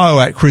throw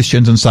at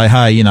Christians and say,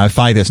 hey,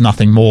 faith is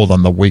nothing more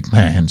than the weak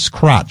man's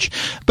crutch.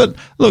 But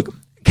look,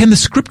 can the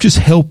scriptures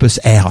help us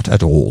out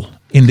at all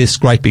in this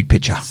great big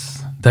picture?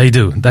 They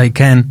do. They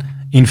can.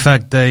 In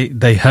fact,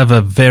 they have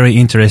a very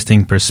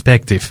interesting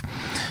perspective.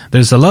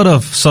 There's a lot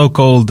of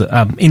so-called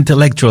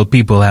intellectual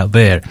people out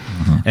there.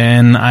 Mm-hmm.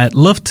 And I'd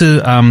love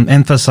to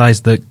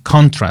emphasize the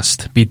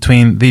contrast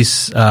between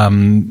these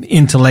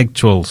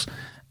intellectuals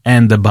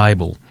and the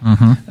Bible.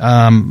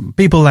 Mm-hmm.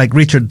 People like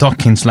Richard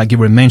Dawkins, like you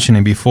were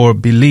mentioning before,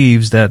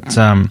 believes that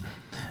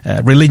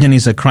religion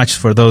is a crutch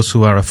for those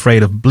who are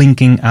afraid of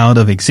blinking out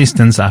of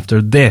existence after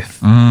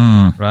death,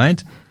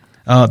 right?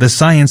 The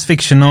science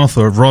fiction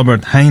author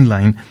Robert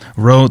Heinlein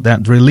wrote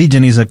that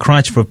religion is a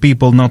crutch for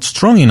people not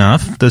strong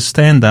enough to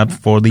stand up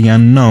for the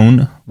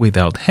unknown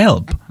without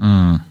help.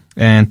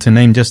 And to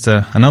name just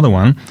another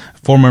one,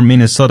 former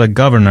Minnesota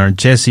Governor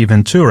Jesse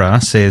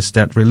Ventura says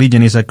that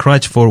religion is a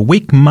crutch for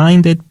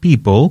weak-minded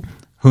people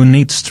who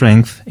need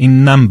strength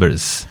in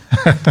numbers.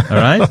 All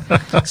right?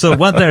 So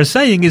what they're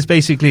saying is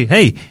basically,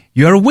 hey,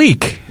 you're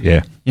weak.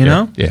 Yeah.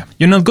 Yeah.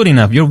 You're not good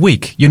enough. You're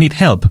weak. You need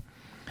help.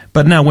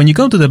 But now when you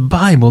go to the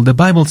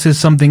Bible says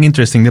something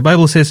interesting. The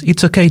Bible says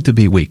it's okay to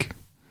be weak.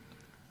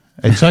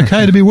 It's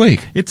okay to be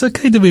weak. It's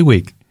okay to be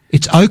weak.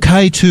 It's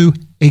okay to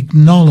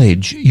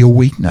acknowledge your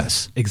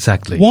weakness.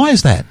 Exactly. Why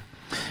is that?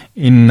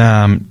 In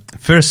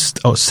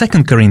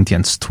 2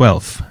 Corinthians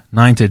 12,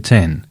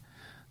 9-10,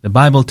 the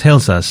Bible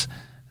tells us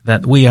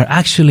that we are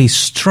actually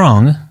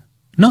strong,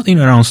 not in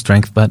our own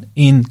strength, but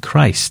in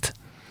Christ.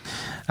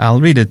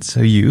 I'll read it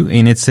to you,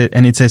 and it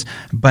says,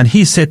 "But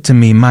he said to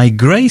me, my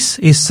grace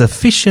is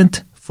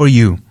sufficient for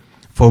you,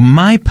 for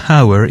my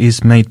power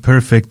is made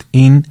perfect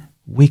in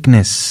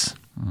weakness.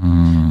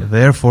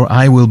 Therefore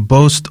I will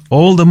boast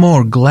all the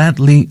more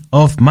gladly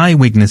of my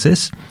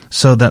weaknesses,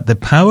 so that the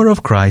power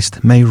of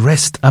Christ may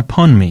rest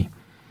upon me.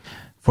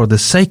 For the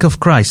sake of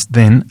Christ,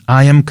 then,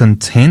 I am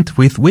content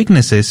with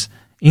weaknesses,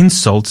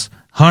 insults,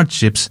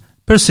 hardships,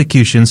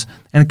 persecutions,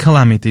 and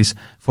calamities.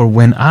 For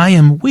when I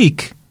am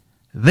weak,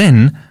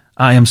 then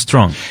I am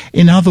strong."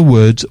 In other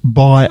words,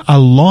 by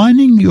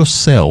aligning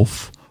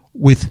yourself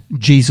with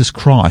Jesus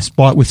Christ,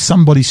 with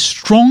somebody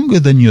stronger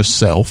than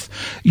yourself,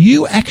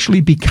 you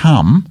actually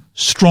become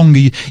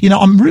stronger.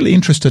 I'm really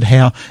interested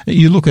how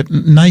you look at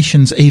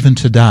nations even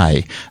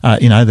today.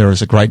 There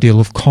is a great deal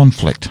of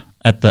conflict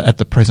at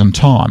the present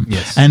time.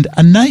 Yes. And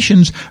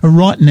nations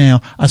right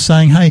now are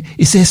saying, hey,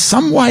 is there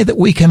some way that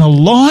we can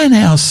align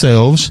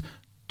ourselves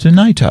to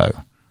NATO?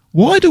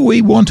 Why do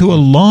we want to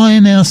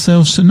align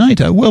ourselves to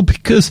NATO? Well,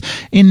 because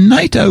in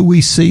NATO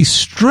we see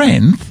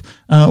strength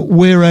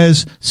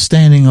whereas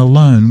standing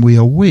alone we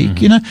are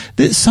weak. You know,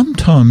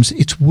 sometimes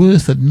it's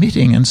worth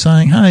admitting and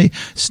saying, hey,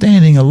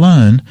 standing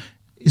alone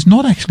is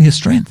not actually a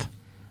strength.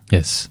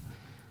 Yes.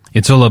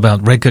 It's all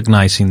about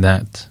recognizing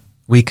that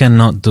we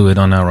cannot do it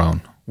on our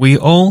own. We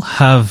all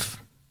have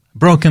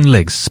broken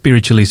legs,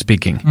 spiritually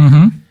speaking.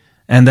 Mm-hmm.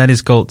 And that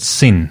is called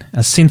sin,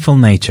 a sinful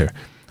nature.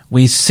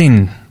 We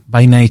sin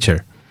by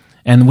nature,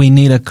 and we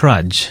need a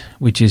crutch,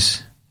 which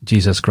is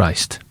Jesus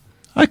Christ.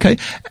 Okay.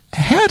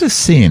 How does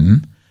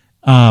sin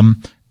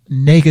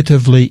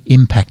negatively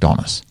impact on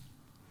us?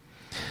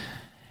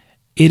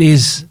 It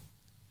is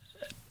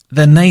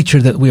the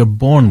nature that we are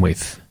born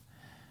with.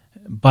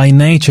 By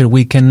nature,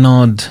 we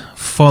cannot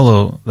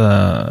follow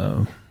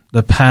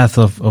the path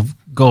of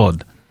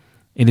God.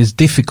 It is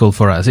difficult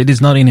for us. It is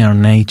not in our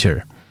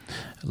nature.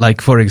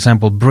 Like, for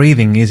example,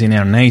 breathing is in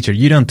our nature.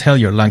 You don't tell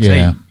your lungs,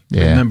 hey,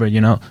 remember,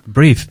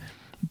 breathe.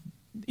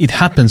 It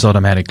happens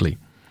automatically.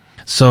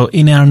 So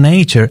in our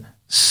nature,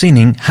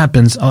 sinning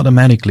happens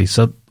automatically.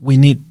 So we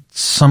need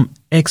some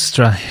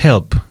extra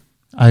help.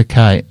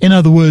 Okay. In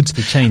other words,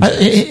 to change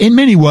in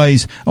many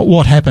ways,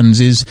 what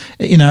happens is,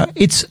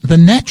 it's the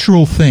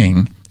natural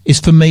thing is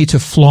for me to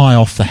fly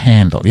off the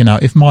handle.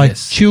 If my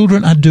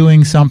children are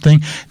doing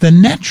something, the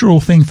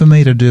natural thing for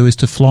me to do is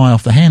to fly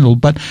off the handle.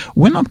 But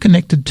when I'm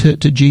connected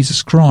to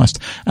Jesus Christ,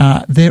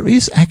 there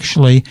is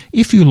actually,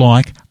 if you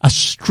like, a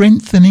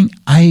strengthening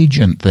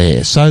agent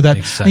there, so that,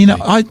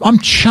 I'm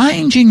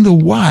changing the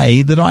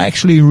way that I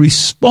actually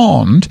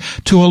respond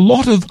to a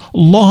lot of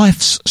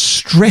life's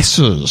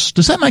stresses.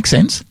 Does that make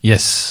sense?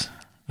 Yes.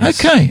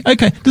 Okay.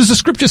 Does the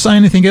scripture say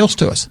anything else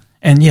to us?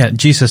 And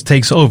Jesus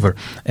takes over.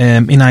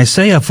 In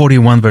Isaiah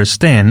 41 verse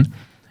 10,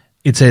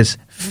 it says,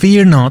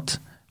 "Fear not,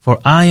 for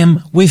I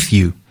am with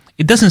you."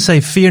 It doesn't say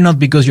fear not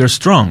because you're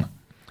strong.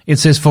 It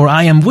says, "For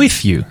I am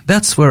with you."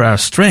 That's where our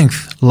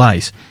strength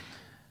lies.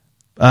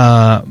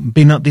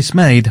 Be not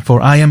dismayed,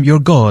 for I am your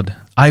God.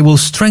 I will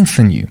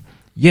strengthen you.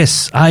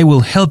 Yes, I will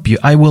help you.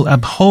 I will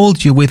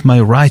uphold you with my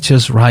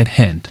righteous right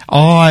hand.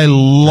 I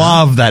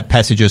love that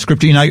passage of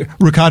scripture.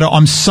 Ricardo,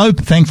 I'm so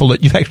thankful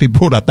that you've actually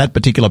brought up that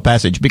particular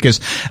passage, because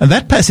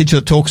that passage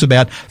that talks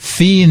about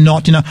fear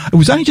not, it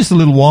was only just a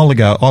little while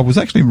ago, I was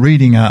actually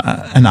reading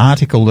an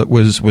article that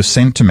was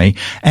sent to me,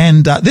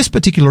 and this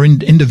particular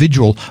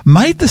individual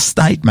made the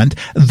statement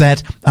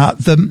that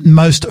the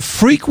most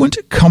frequent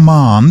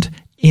command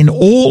in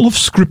all of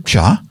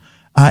scripture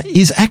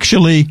is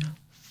actually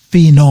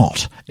fear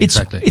not.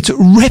 It's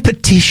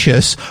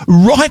repetitious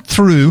right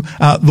through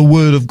the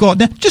Word of God.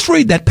 Now, just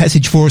read that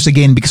passage for us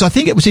again, because I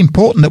think it was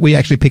important that we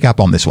actually pick up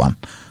on this one.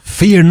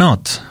 "Fear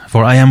not,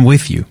 for I am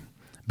with you.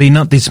 Be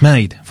not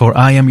dismayed, for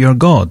I am your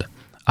God.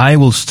 I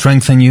will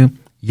strengthen you.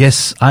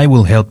 Yes, I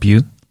will help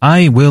you.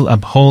 I will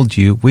uphold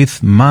you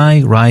with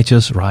my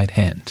righteous right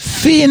hand."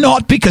 Fear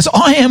not, because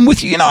I am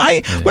with you.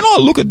 When I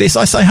look at this,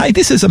 I say, hey,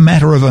 this is a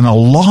matter of an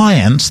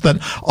alliance that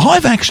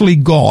I've actually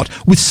got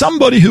with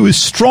somebody who is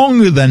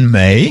stronger than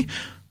me.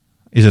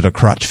 Is it a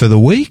crutch for the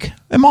weak?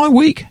 Am I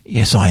weak?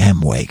 Yes, I am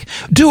weak.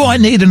 Do I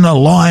need an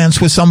alliance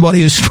with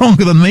somebody who's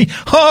stronger than me?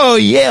 Oh,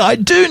 yeah, I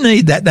do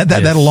need that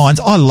alliance.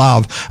 I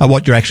love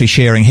what you're actually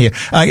sharing here.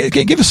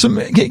 Give us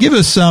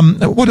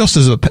what else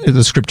does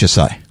the scripture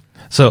say?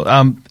 So,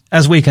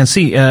 as we can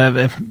see,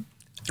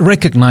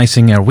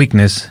 recognizing our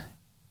weakness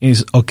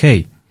is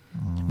okay,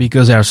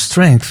 because our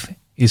strength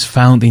is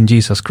found in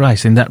Jesus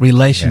Christ, in that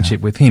relationship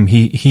with Him.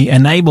 He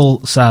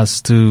enables us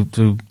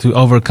to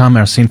overcome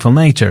our sinful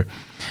nature.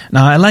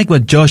 Now, I like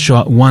what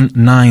Joshua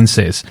 1:9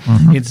 says.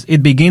 Mm-hmm.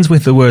 It begins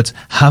with the words,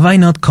 "Have I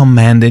not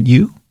commanded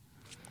you?"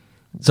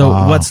 So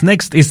what's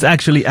next is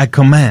actually a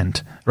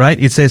command, right?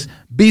 It says,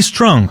 "Be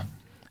strong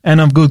and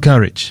of good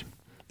courage."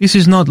 This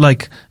is not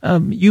like,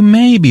 you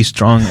may be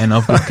strong and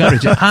of good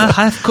courage.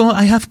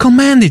 I have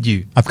commanded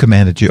you. I've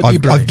commanded you.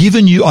 I've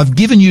given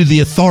you the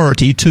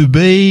authority to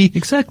be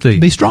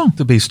strong.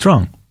 To be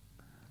strong,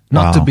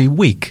 not to be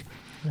weak.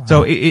 Wow.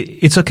 So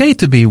it's okay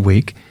to be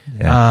weak.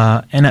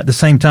 Yeah. And at the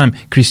same time,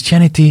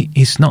 Christianity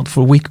is not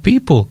for weak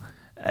people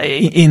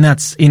in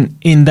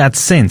that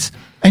sense.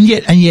 And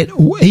yet,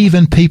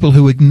 even people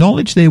who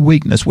acknowledge their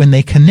weakness when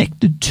they're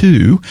connected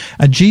to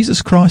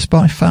Jesus Christ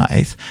by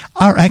faith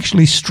are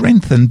actually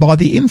strengthened by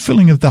the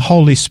infilling of the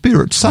Holy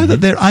Spirit, so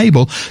that they're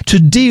able to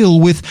deal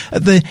with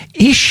the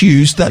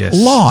issues that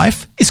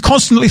life is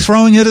constantly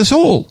throwing at us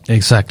all.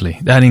 Exactly.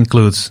 That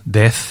includes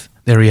death,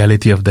 the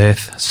reality of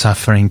death,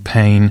 suffering,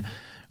 pain,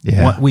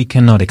 what we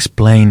cannot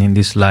explain in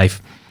this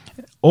life.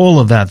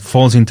 All of that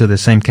falls into the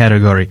same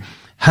category.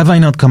 "Have I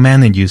not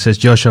commanded you," says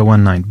Joshua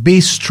 1:9,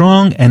 "be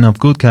strong and of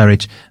good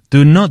courage.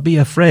 Do not be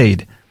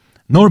afraid,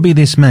 nor be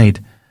dismayed."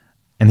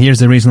 And here's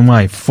the reason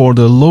why. "For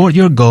the Lord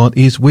your God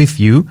is with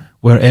you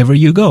wherever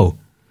you go."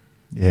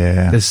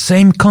 Yeah. The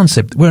same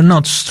concept. We're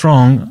not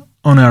strong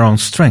on our own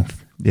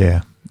strength.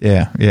 Yeah.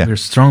 We're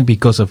strong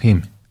because of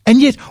Him.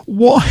 And yet,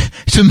 why,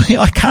 to me,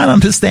 I can't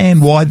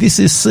understand why this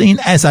is seen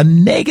as a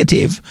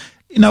negative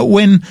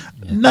when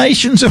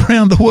nations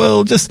around the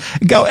world just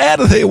go out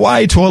of their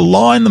way to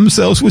align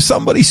themselves with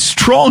somebody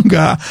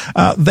stronger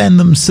than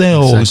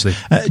themselves.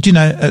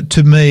 Exactly.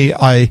 To me,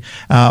 I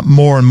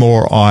more and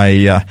more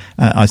I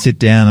sit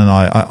down and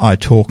I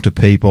talk to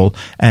people,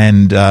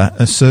 and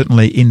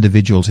certainly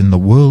individuals in the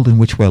world in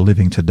which we're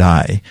living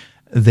today,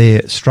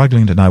 they're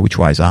struggling to know which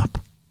way's up.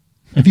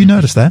 Have you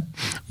noticed that?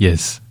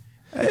 Yes.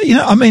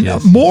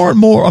 Yes. More and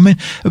more,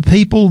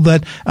 people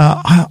that,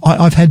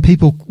 I've had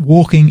people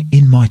walking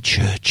in my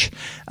church,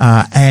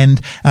 and,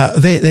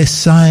 they're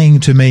saying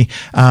to me,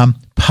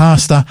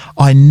 Pastor,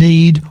 I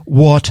need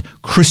what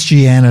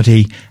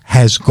Christianity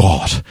has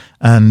got.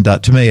 And,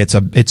 to me, it's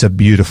a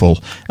beautiful,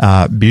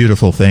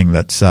 beautiful thing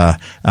that's,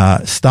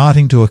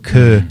 starting to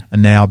occur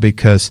now,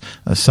 because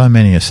so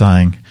many are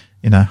saying,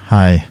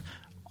 hey,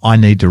 I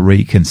need to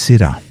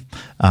reconsider,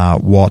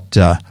 what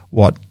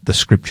the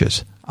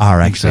scriptures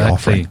are actually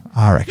offering.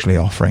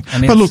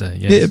 And but look,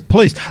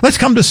 please, let's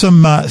come to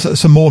some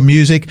more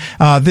music.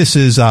 This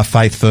is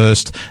Faith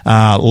First.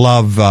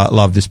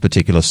 Love this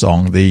particular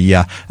song.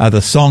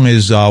 The song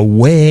is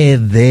Where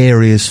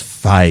There Is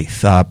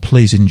Faith.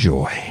 Please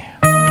enjoy.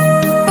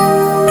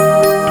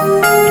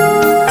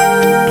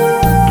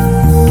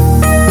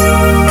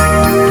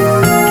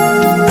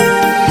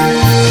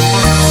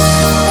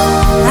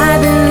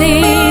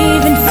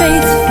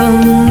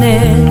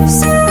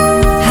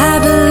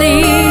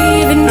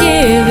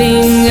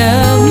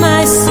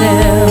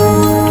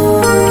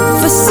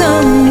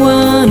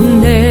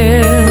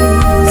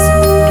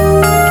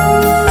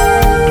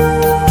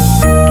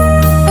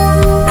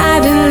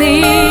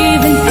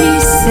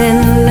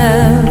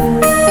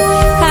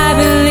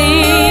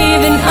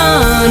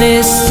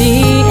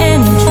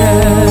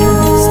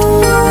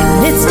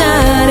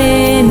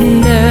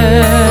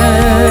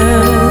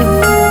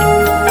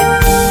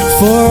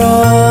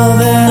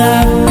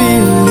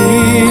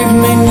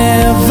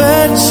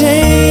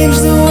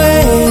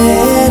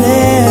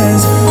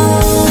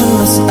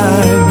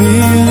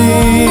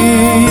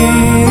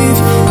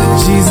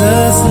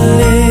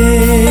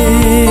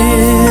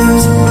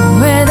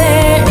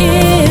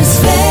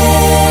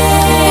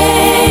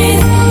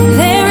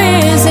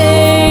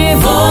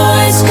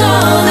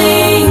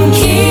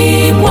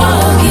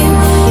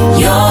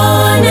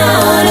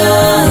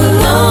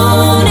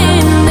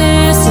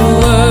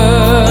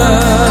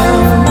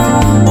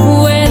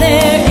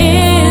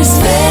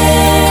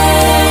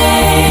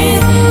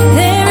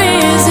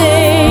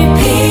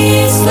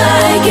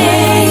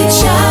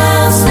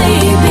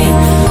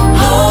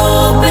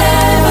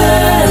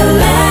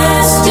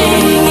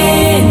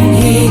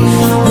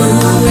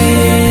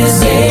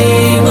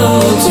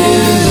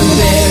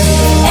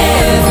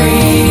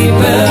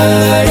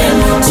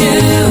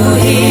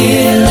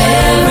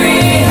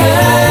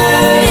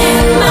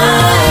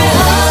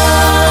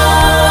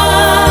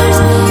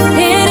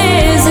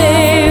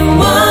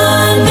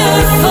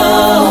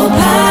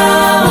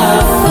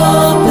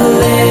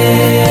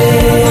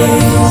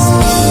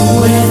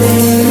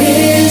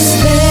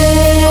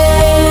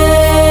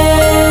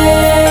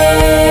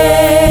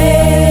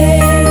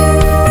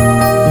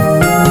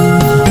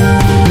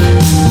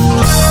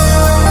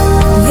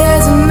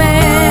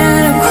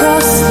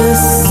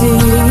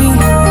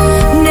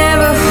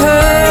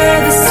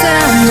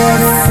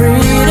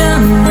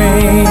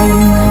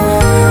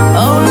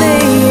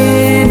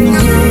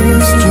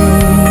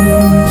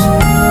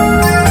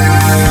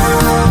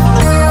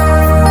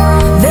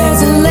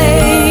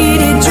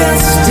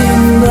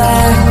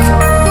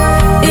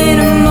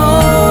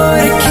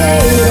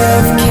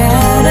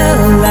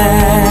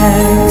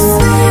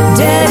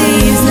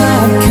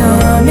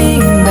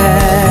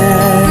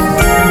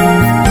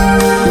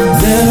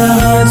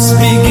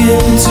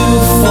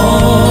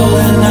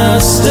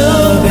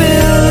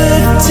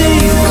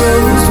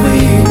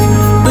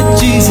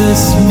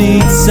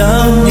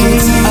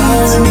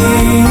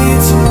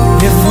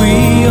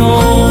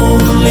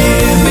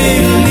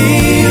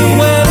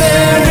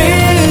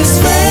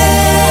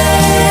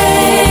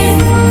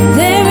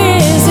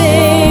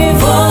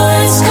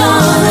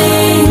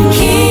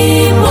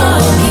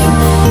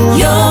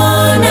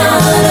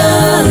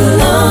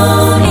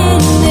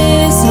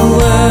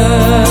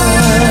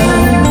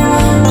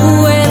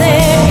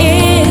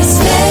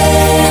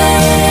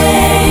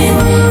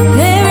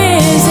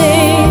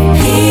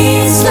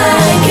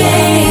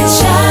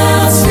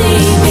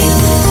 Sleep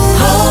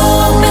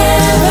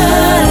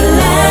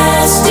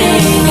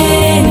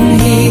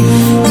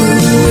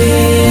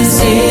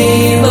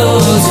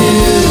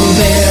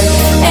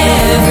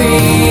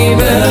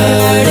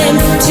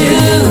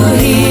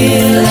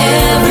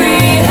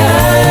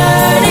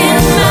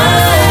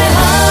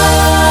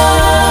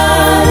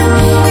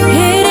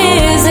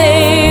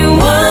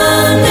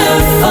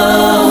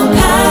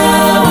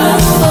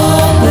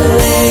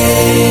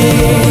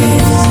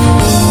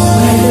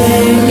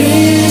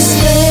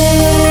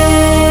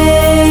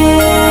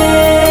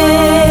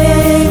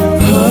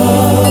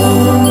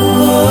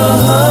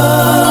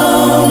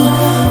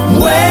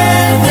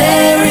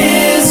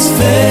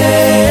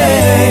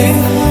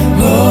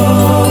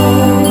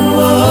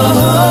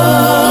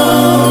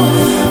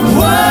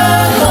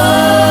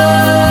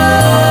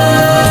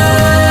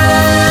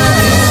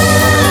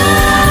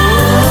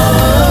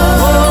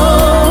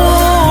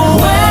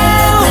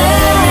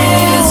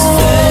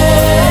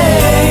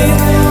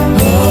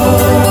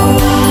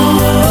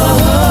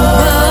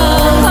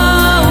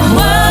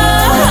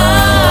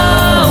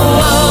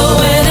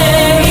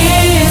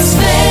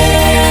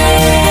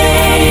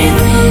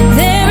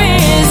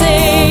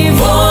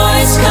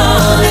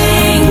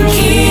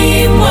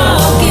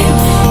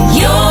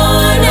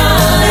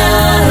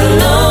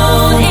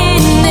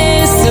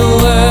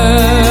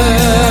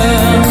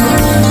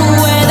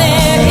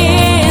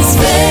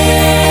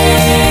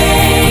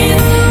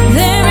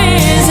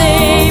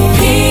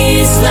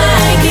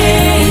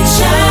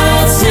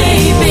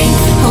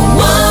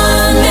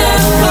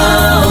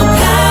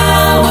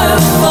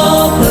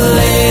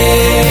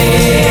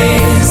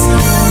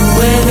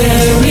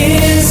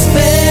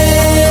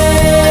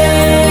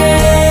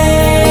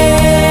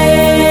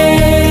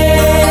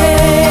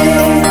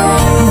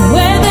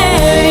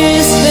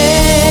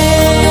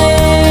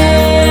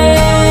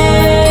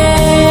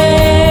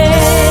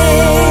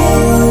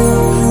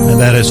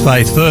There's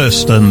Faith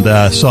First,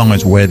 and song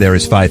is Where There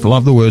Is Faith. I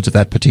love the words of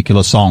that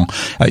particular song.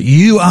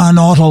 You are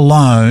not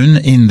alone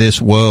in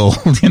this world.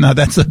 You know,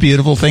 that's the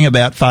beautiful thing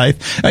about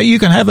faith. You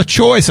can have a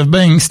choice of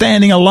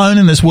standing alone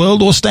in this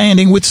world or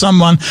standing with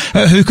someone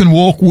who can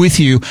walk with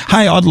you.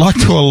 Hey, I'd like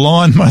to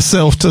align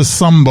myself to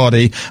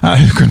somebody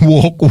who can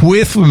walk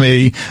with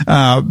me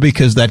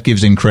because that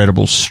gives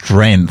incredible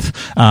strength.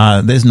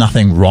 There's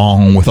nothing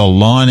wrong with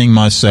aligning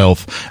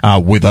myself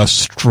with a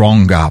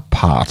stronger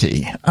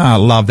party. I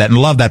love that, and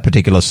love that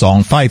particular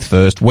song, Faith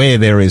First, Where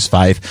There Is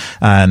Faith,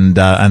 and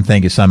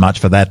thank you so much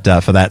for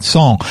that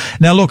song.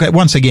 Now look,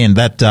 once again,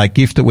 that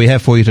gift that we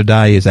have for you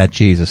today is at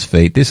Jesus'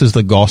 feet. This is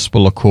the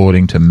Gospel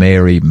according to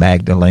Mary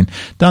Magdalene,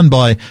 done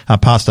by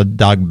Pastor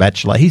Doug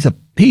Batchelor. He's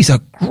a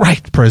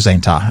great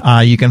presenter.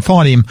 You can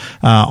find him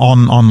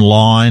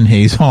online.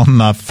 He's on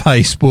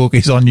Facebook.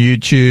 He's on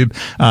YouTube.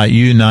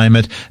 You name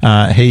it.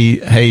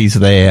 He's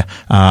there.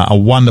 A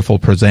wonderful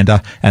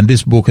presenter, and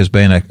this book has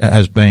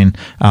been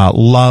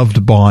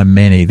loved by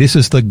many. This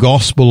is the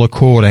Gospel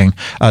according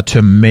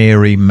to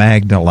Mary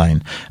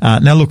Magdalene.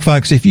 Now, look,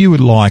 folks, if you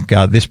would like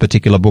this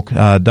particular book,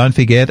 don't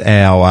forget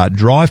our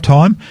drive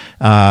time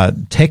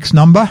text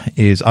number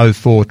is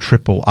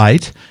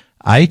 04888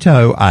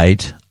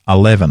 808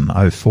 11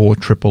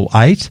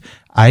 04888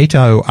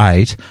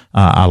 808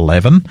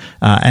 11,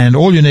 and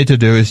all you need to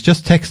do is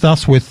just text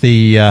us with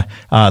the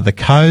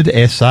code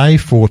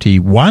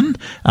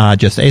SA41,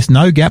 just S,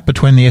 no gap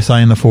between the SA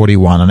and the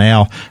 41, and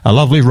our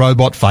lovely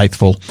robot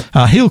Faithful,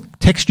 he'll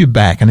text you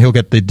back and he'll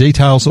get the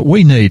details that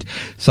we need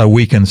so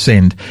we can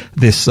send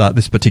this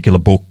particular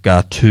book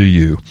to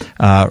you.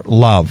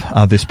 Love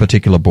this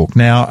particular book.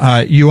 Now,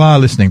 you are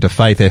listening to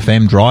Faith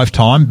FM Drive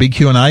Time, Big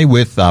Q&A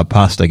with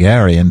Pastor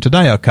Gary, and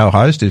today our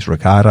co-host is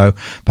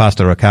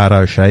Pastor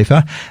Ricardo Schaefer.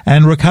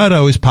 And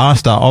Ricardo is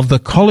pastor of the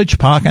College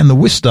Park and the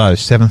Wistow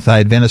Seventh-day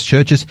Adventist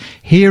churches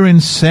here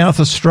in South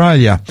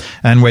Australia.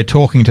 And we're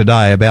talking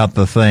today about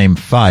the theme,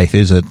 faith,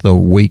 is it the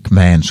weak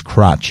man's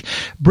crutch?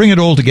 Bring it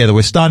all together.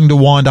 We're starting to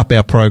wind up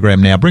our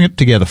program now. Bring it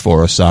together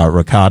for us,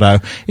 Ricardo.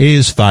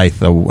 Is faith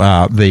the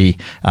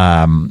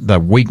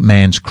weak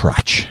man's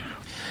crutch?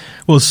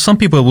 Well, some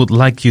people would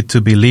like you to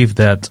believe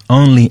that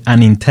only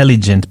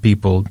unintelligent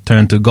people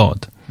turn to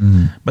God.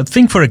 But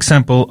think, for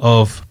example,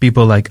 of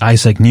people like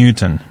Isaac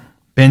Newton,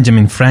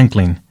 Benjamin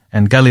Franklin,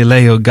 and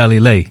Galileo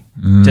Galilei,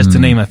 just to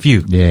name a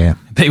few. Yeah.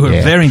 They were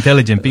very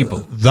intelligent people.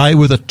 They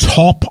were the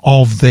top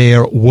of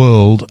their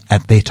world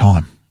at their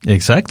time.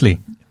 Exactly.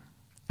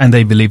 And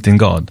they believed in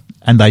God.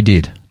 And they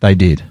did. They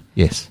did,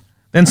 yes.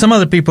 Then some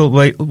other people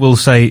will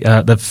say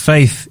that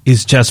faith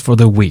is just for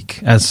the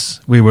weak, as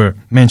we were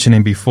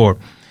mentioning before.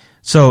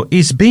 So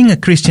is being a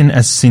Christian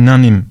a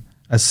synonym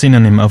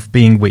of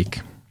being weak?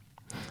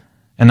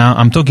 And now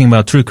I'm talking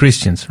about true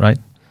Christians, right?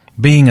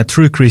 Being a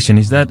true Christian,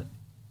 is that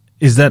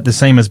the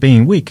same as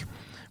being weak?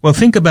 Well,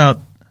 think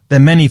about the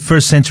many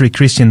first-century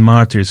Christian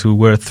martyrs who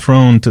were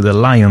thrown to the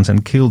lions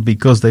and killed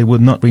because they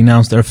would not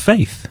renounce their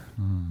faith.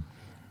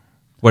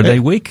 Were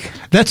they weak?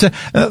 That's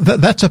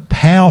a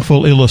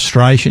powerful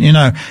illustration. You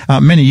know,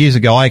 many years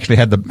ago, I actually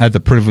had the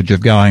privilege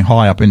of going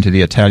high up into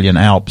the Italian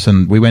Alps,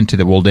 and we went to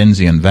the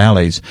Waldensian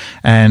valleys,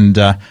 and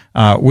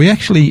we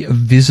actually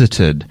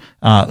visited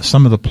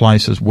some of the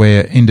places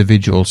where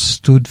individuals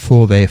stood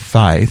for their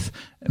faith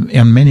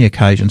on many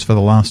occasions for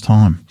the last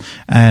time.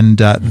 And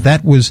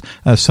that was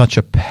such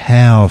a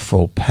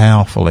powerful,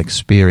 powerful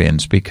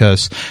experience,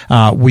 because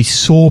we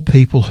saw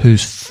people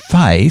whose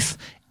faith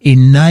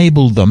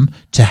enabled them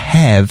to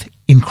have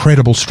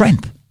incredible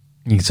strength.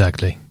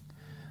 Exactly.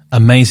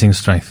 Amazing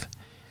strength.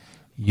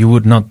 You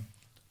would not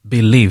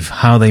believe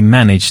how they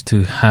managed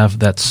to have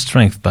that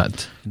strength,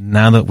 but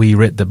now that we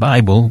read the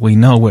Bible, we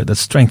know where the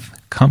strength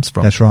comes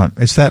from. That's right.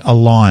 It's that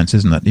alliance,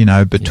 isn't it? You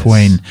know,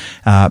 between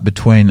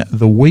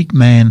the weak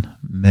man,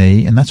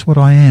 me, and that's what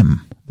I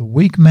am. The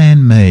weak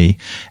man, me,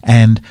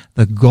 and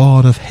the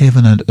God of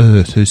heaven and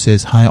earth, who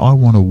says, hey, I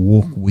want to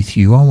walk with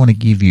you. I want to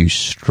give you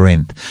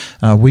strength.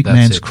 Weak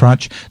man's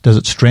crutch, does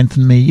it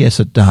strengthen me? Yes,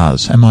 it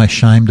does. Am I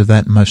ashamed of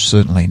that? Most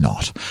certainly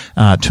not.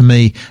 To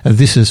me,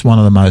 this is one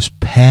of the most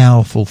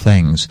powerful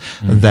things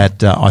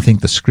that I think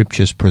the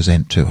scriptures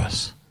present to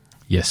us.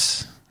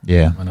 Yes.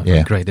 Yeah, one of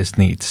the greatest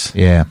needs.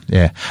 Yeah.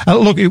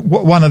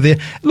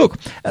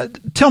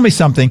 Tell me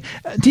something.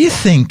 Do you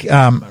think,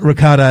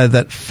 Ricardo,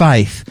 that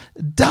faith,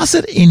 does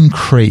it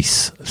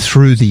increase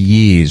through the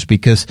years?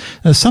 Because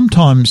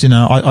sometimes, you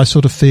know, I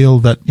sort of feel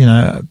that, you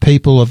know,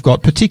 people have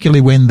got,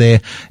 particularly when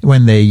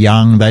they're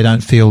young, they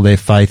don't feel their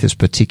faith is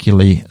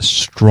particularly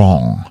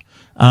strong.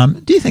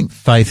 Do you think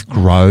faith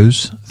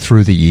grows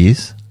through the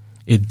years?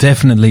 It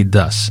definitely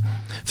does.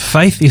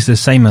 Faith is the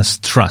same as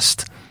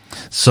trust.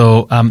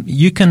 So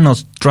you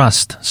cannot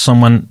trust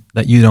someone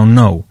that you don't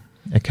know.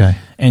 Okay.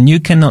 And you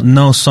cannot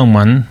know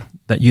someone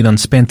that you don't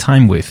spend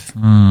time with.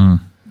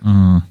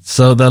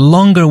 So the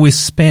longer we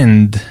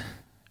spend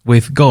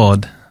with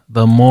God,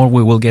 the more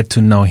we will get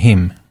to know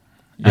Him.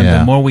 And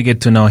the more we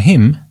get to know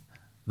Him,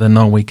 the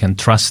more we can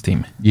trust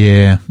Him.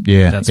 Yeah.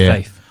 That's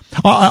faith.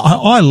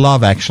 I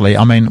love, actually,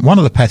 I mean, one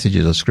of the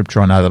passages of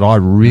Scripture I know that I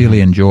really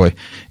enjoy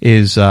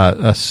is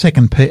 2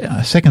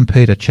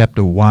 Peter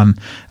chapter 1,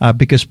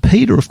 because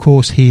Peter, of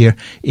course, here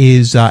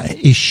is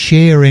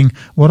sharing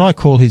what I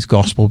call his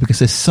gospel, because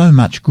there's so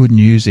much good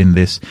news in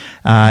this.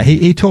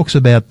 He talks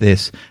about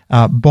this,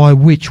 by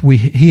which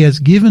he has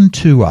given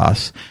to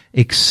us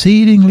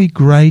exceedingly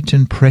great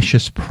and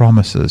precious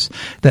promises,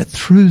 that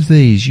through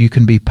these you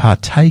can be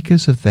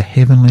partakers of the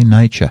heavenly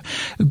nature.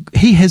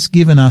 He has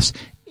given us,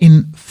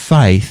 in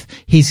faith,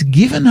 he's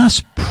given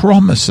us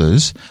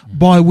promises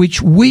by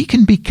which we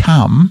can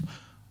become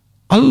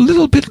a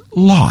little bit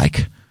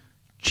like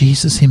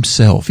Jesus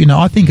himself. You know,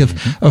 I think of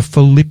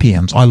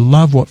Philippians. I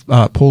love what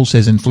Paul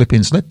says in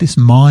Philippians, let this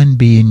mind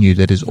be in you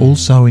that is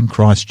also in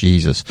Christ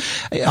Jesus.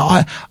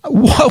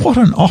 What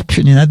an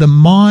option, you know, the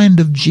mind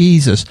of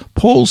Jesus.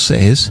 Paul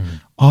says,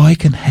 I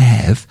can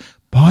have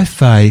by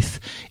faith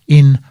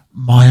in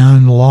my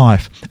own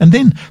life. And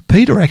then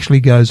Peter actually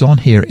goes on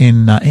here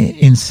in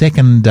 2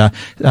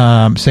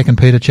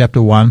 Peter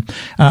chapter 1,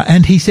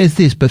 and he says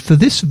this, but for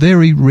this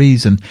very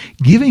reason,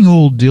 giving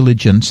all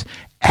diligence,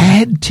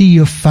 add to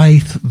your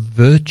faith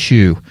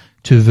virtue,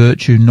 to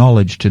virtue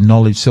knowledge, to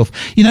knowledge self.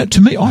 You know,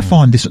 to me, I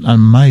find this an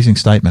amazing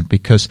statement,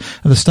 because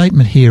the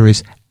statement here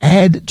is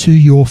add to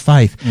your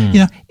faith.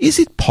 You know, is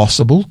it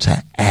possible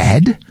to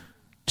add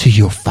to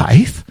your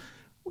faith?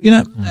 You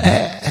know,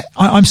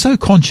 I'm so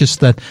conscious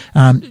that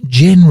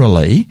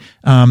generally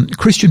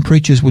Christian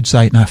preachers would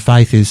say, no,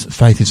 faith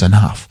is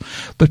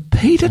enough. But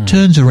Peter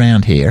turns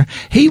around here.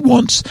 He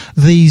wants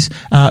these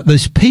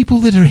people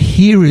that are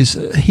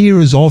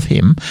hearers of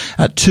him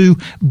to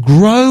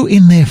grow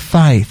in their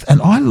faith.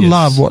 And I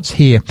love what's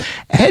here.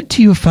 Add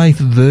to your faith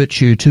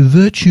virtue, to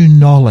virtue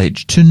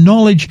knowledge, to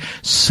knowledge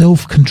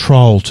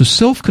self-control, to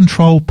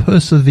self-control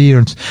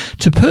perseverance,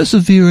 to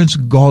perseverance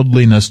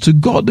godliness, to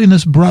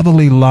godliness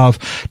brotherly love,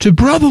 to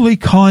brotherly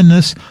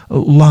kindness,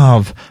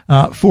 love.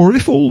 For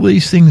if all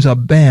these things are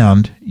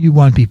bound, you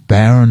won't be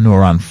barren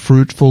nor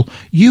unfruitful.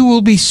 You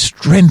will be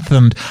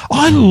strengthened.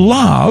 I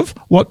love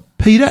what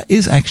Peter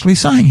is actually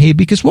saying here,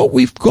 because what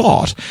we've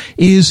got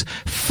is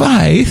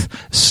faith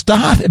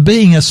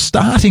being a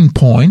starting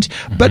point,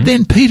 but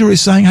then Peter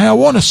is saying, hey, I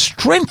want to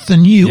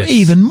strengthen you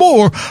even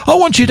more. I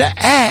want you to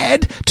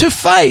add to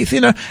faith, you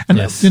know. And,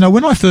 you know,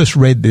 when I first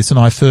read this and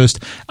I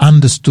first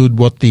understood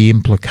what the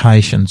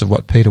implications of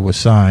what Peter was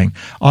saying,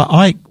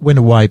 I went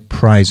away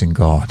praising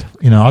God.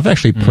 You know, I've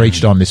actually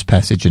preached on this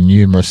passage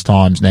numerous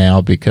times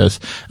now, because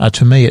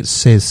to me it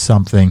says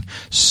something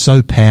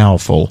so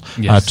powerful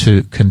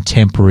to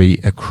contemporary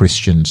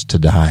Christians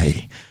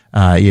today.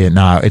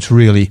 It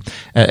really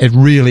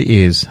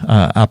is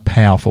a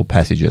powerful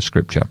passage of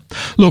Scripture.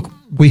 Look,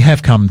 we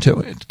have come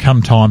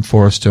time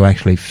for us to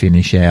actually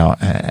finish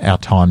our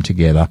time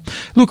together.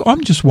 Look,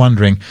 I'm just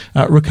wondering,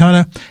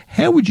 Ricardo,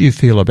 how would you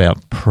feel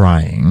about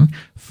praying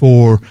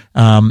for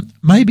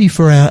maybe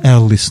for our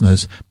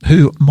listeners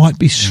who might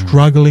be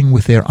struggling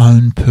with their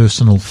own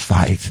personal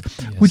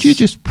faith? Would you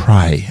just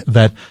pray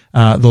that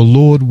the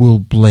Lord will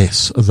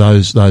bless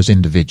those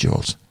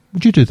individuals?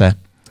 Would you do that?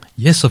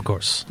 Yes, of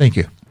course. Thank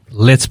you.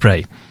 Let's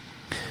pray.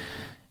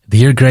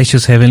 Dear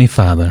gracious Heavenly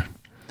Father,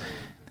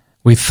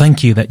 we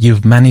thank you that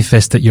you've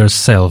manifested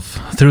yourself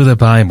through the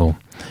Bible.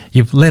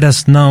 You've let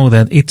us know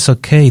that it's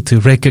okay to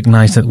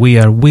recognize that we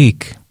are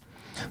weak.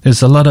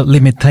 There's a lot of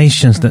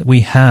limitations that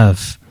we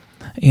have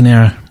in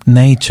our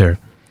nature,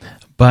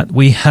 but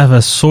we have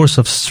a source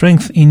of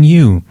strength in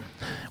you.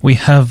 We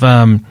have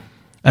a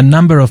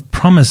number of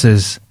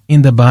promises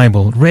in the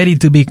Bible ready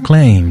to be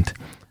claimed,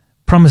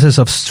 promises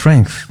of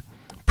strength,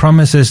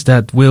 promises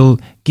that will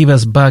give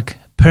us back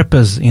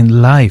purpose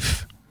in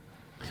life.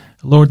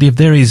 Lord, if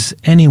there is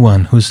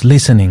anyone who's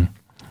listening,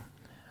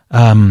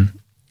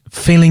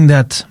 feeling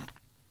that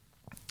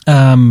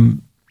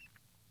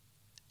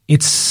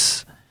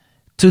it's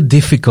too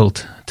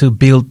difficult to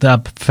build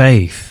up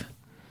faith,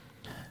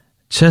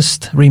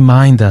 just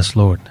remind us,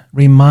 Lord,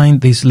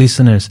 remind these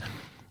listeners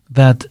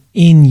that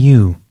in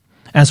you,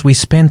 as we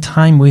spend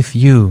time with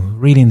you,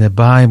 reading the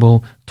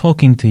Bible,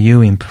 talking to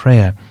you in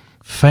prayer,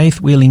 faith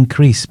will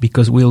increase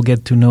because we'll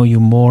get to know you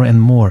more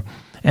and more.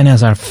 And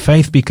as our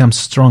faith becomes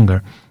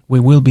stronger, we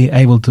will be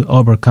able to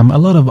overcome a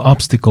lot of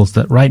obstacles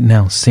that right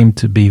now seem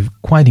to be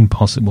quite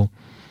impossible.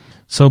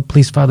 So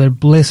please, Father,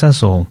 bless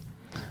us all.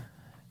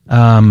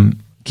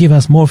 Give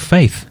us more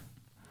faith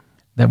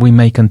that we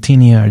may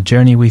continue our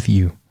journey with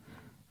you.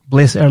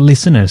 Bless our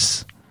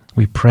listeners.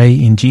 We pray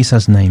in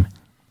Jesus' name.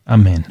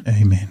 Amen.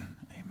 Amen.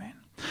 Amen.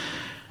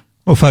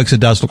 Well, folks, it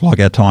does look like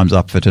our time's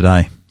up for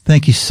today.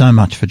 Thank you so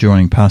much for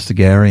joining Pastor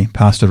Gary,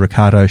 Pastor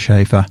Ricardo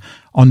Schaefer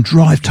on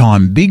Drive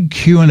Time Big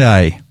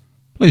Q&A.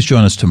 Please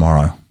join us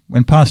tomorrow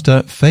when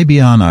Pastor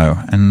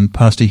Fabiano and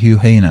Pastor Hugh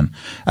Heenan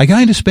are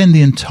going to spend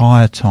the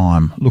entire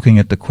time looking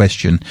at the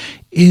question,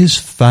 Is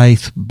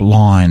faith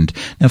blind?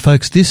 Now,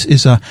 folks, this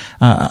is a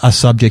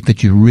subject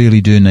that you really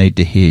do need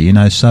to hear. You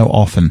know, so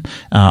often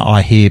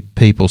I hear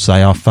people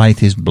say, "Oh,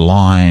 faith is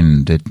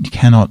blind; it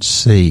cannot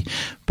see."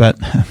 But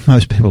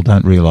most people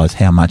don't realise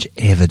how much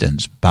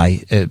evidence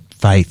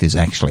faith is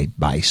actually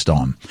based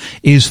on.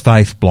 Is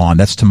faith blind?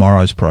 That's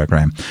tomorrow's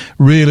program.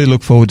 Really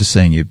look forward to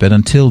seeing you. But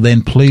until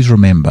then, please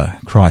remember,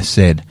 Christ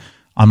said,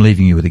 "I'm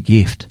leaving you with a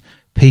gift,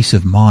 peace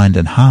of mind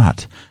and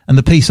heart. And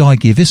the peace I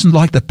give isn't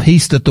like the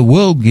peace that the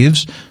world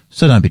gives,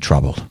 so don't be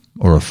troubled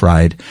or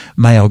afraid.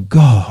 May our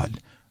God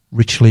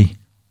richly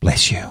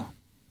bless you."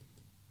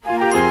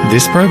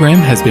 This program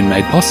has been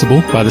made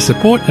possible by the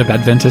support of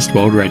Adventist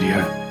World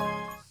Radio.